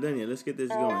mean, I'm not done yet. Let's get this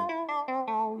going. What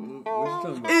you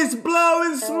talking about? It's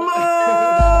blowing smoke.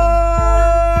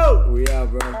 We out,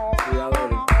 bro. See y'all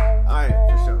later. All right,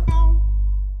 for sure.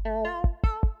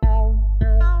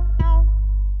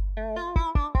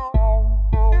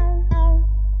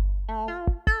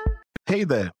 Hey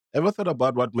there. Ever thought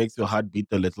about what makes your heart beat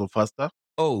a little faster?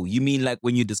 Oh, you mean like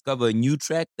when you discover a new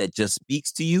track that just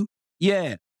speaks to you?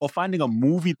 Yeah, or finding a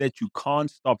movie that you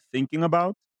can't stop thinking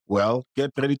about? Well,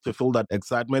 get ready to feel that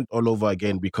excitement all over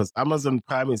again because Amazon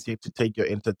Prime is here to take your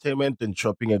entertainment and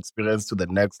shopping experience to the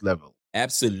next level.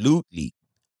 Absolutely.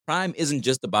 Prime isn't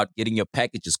just about getting your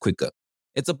packages quicker.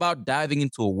 It's about diving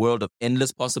into a world of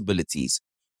endless possibilities,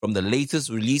 from the latest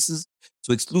releases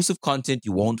to exclusive content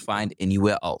you won't find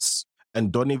anywhere else.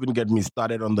 And don't even get me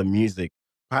started on the music.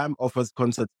 Prime offers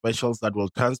concert specials that will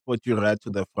transport you right to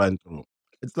the front row.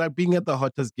 It's like being at the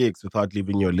hottest gigs without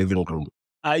leaving your living room.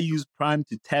 I use Prime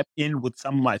to tap in with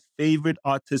some of my favorite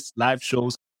artists' live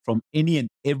shows from any and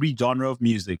every genre of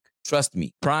music. Trust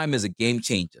me, Prime is a game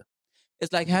changer.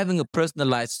 It's like having a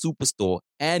personalized superstore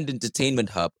and entertainment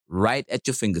hub right at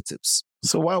your fingertips.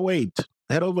 So why wait?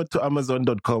 Head over to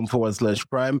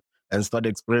amazon.com/Prime and start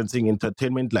experiencing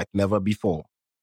entertainment like never before.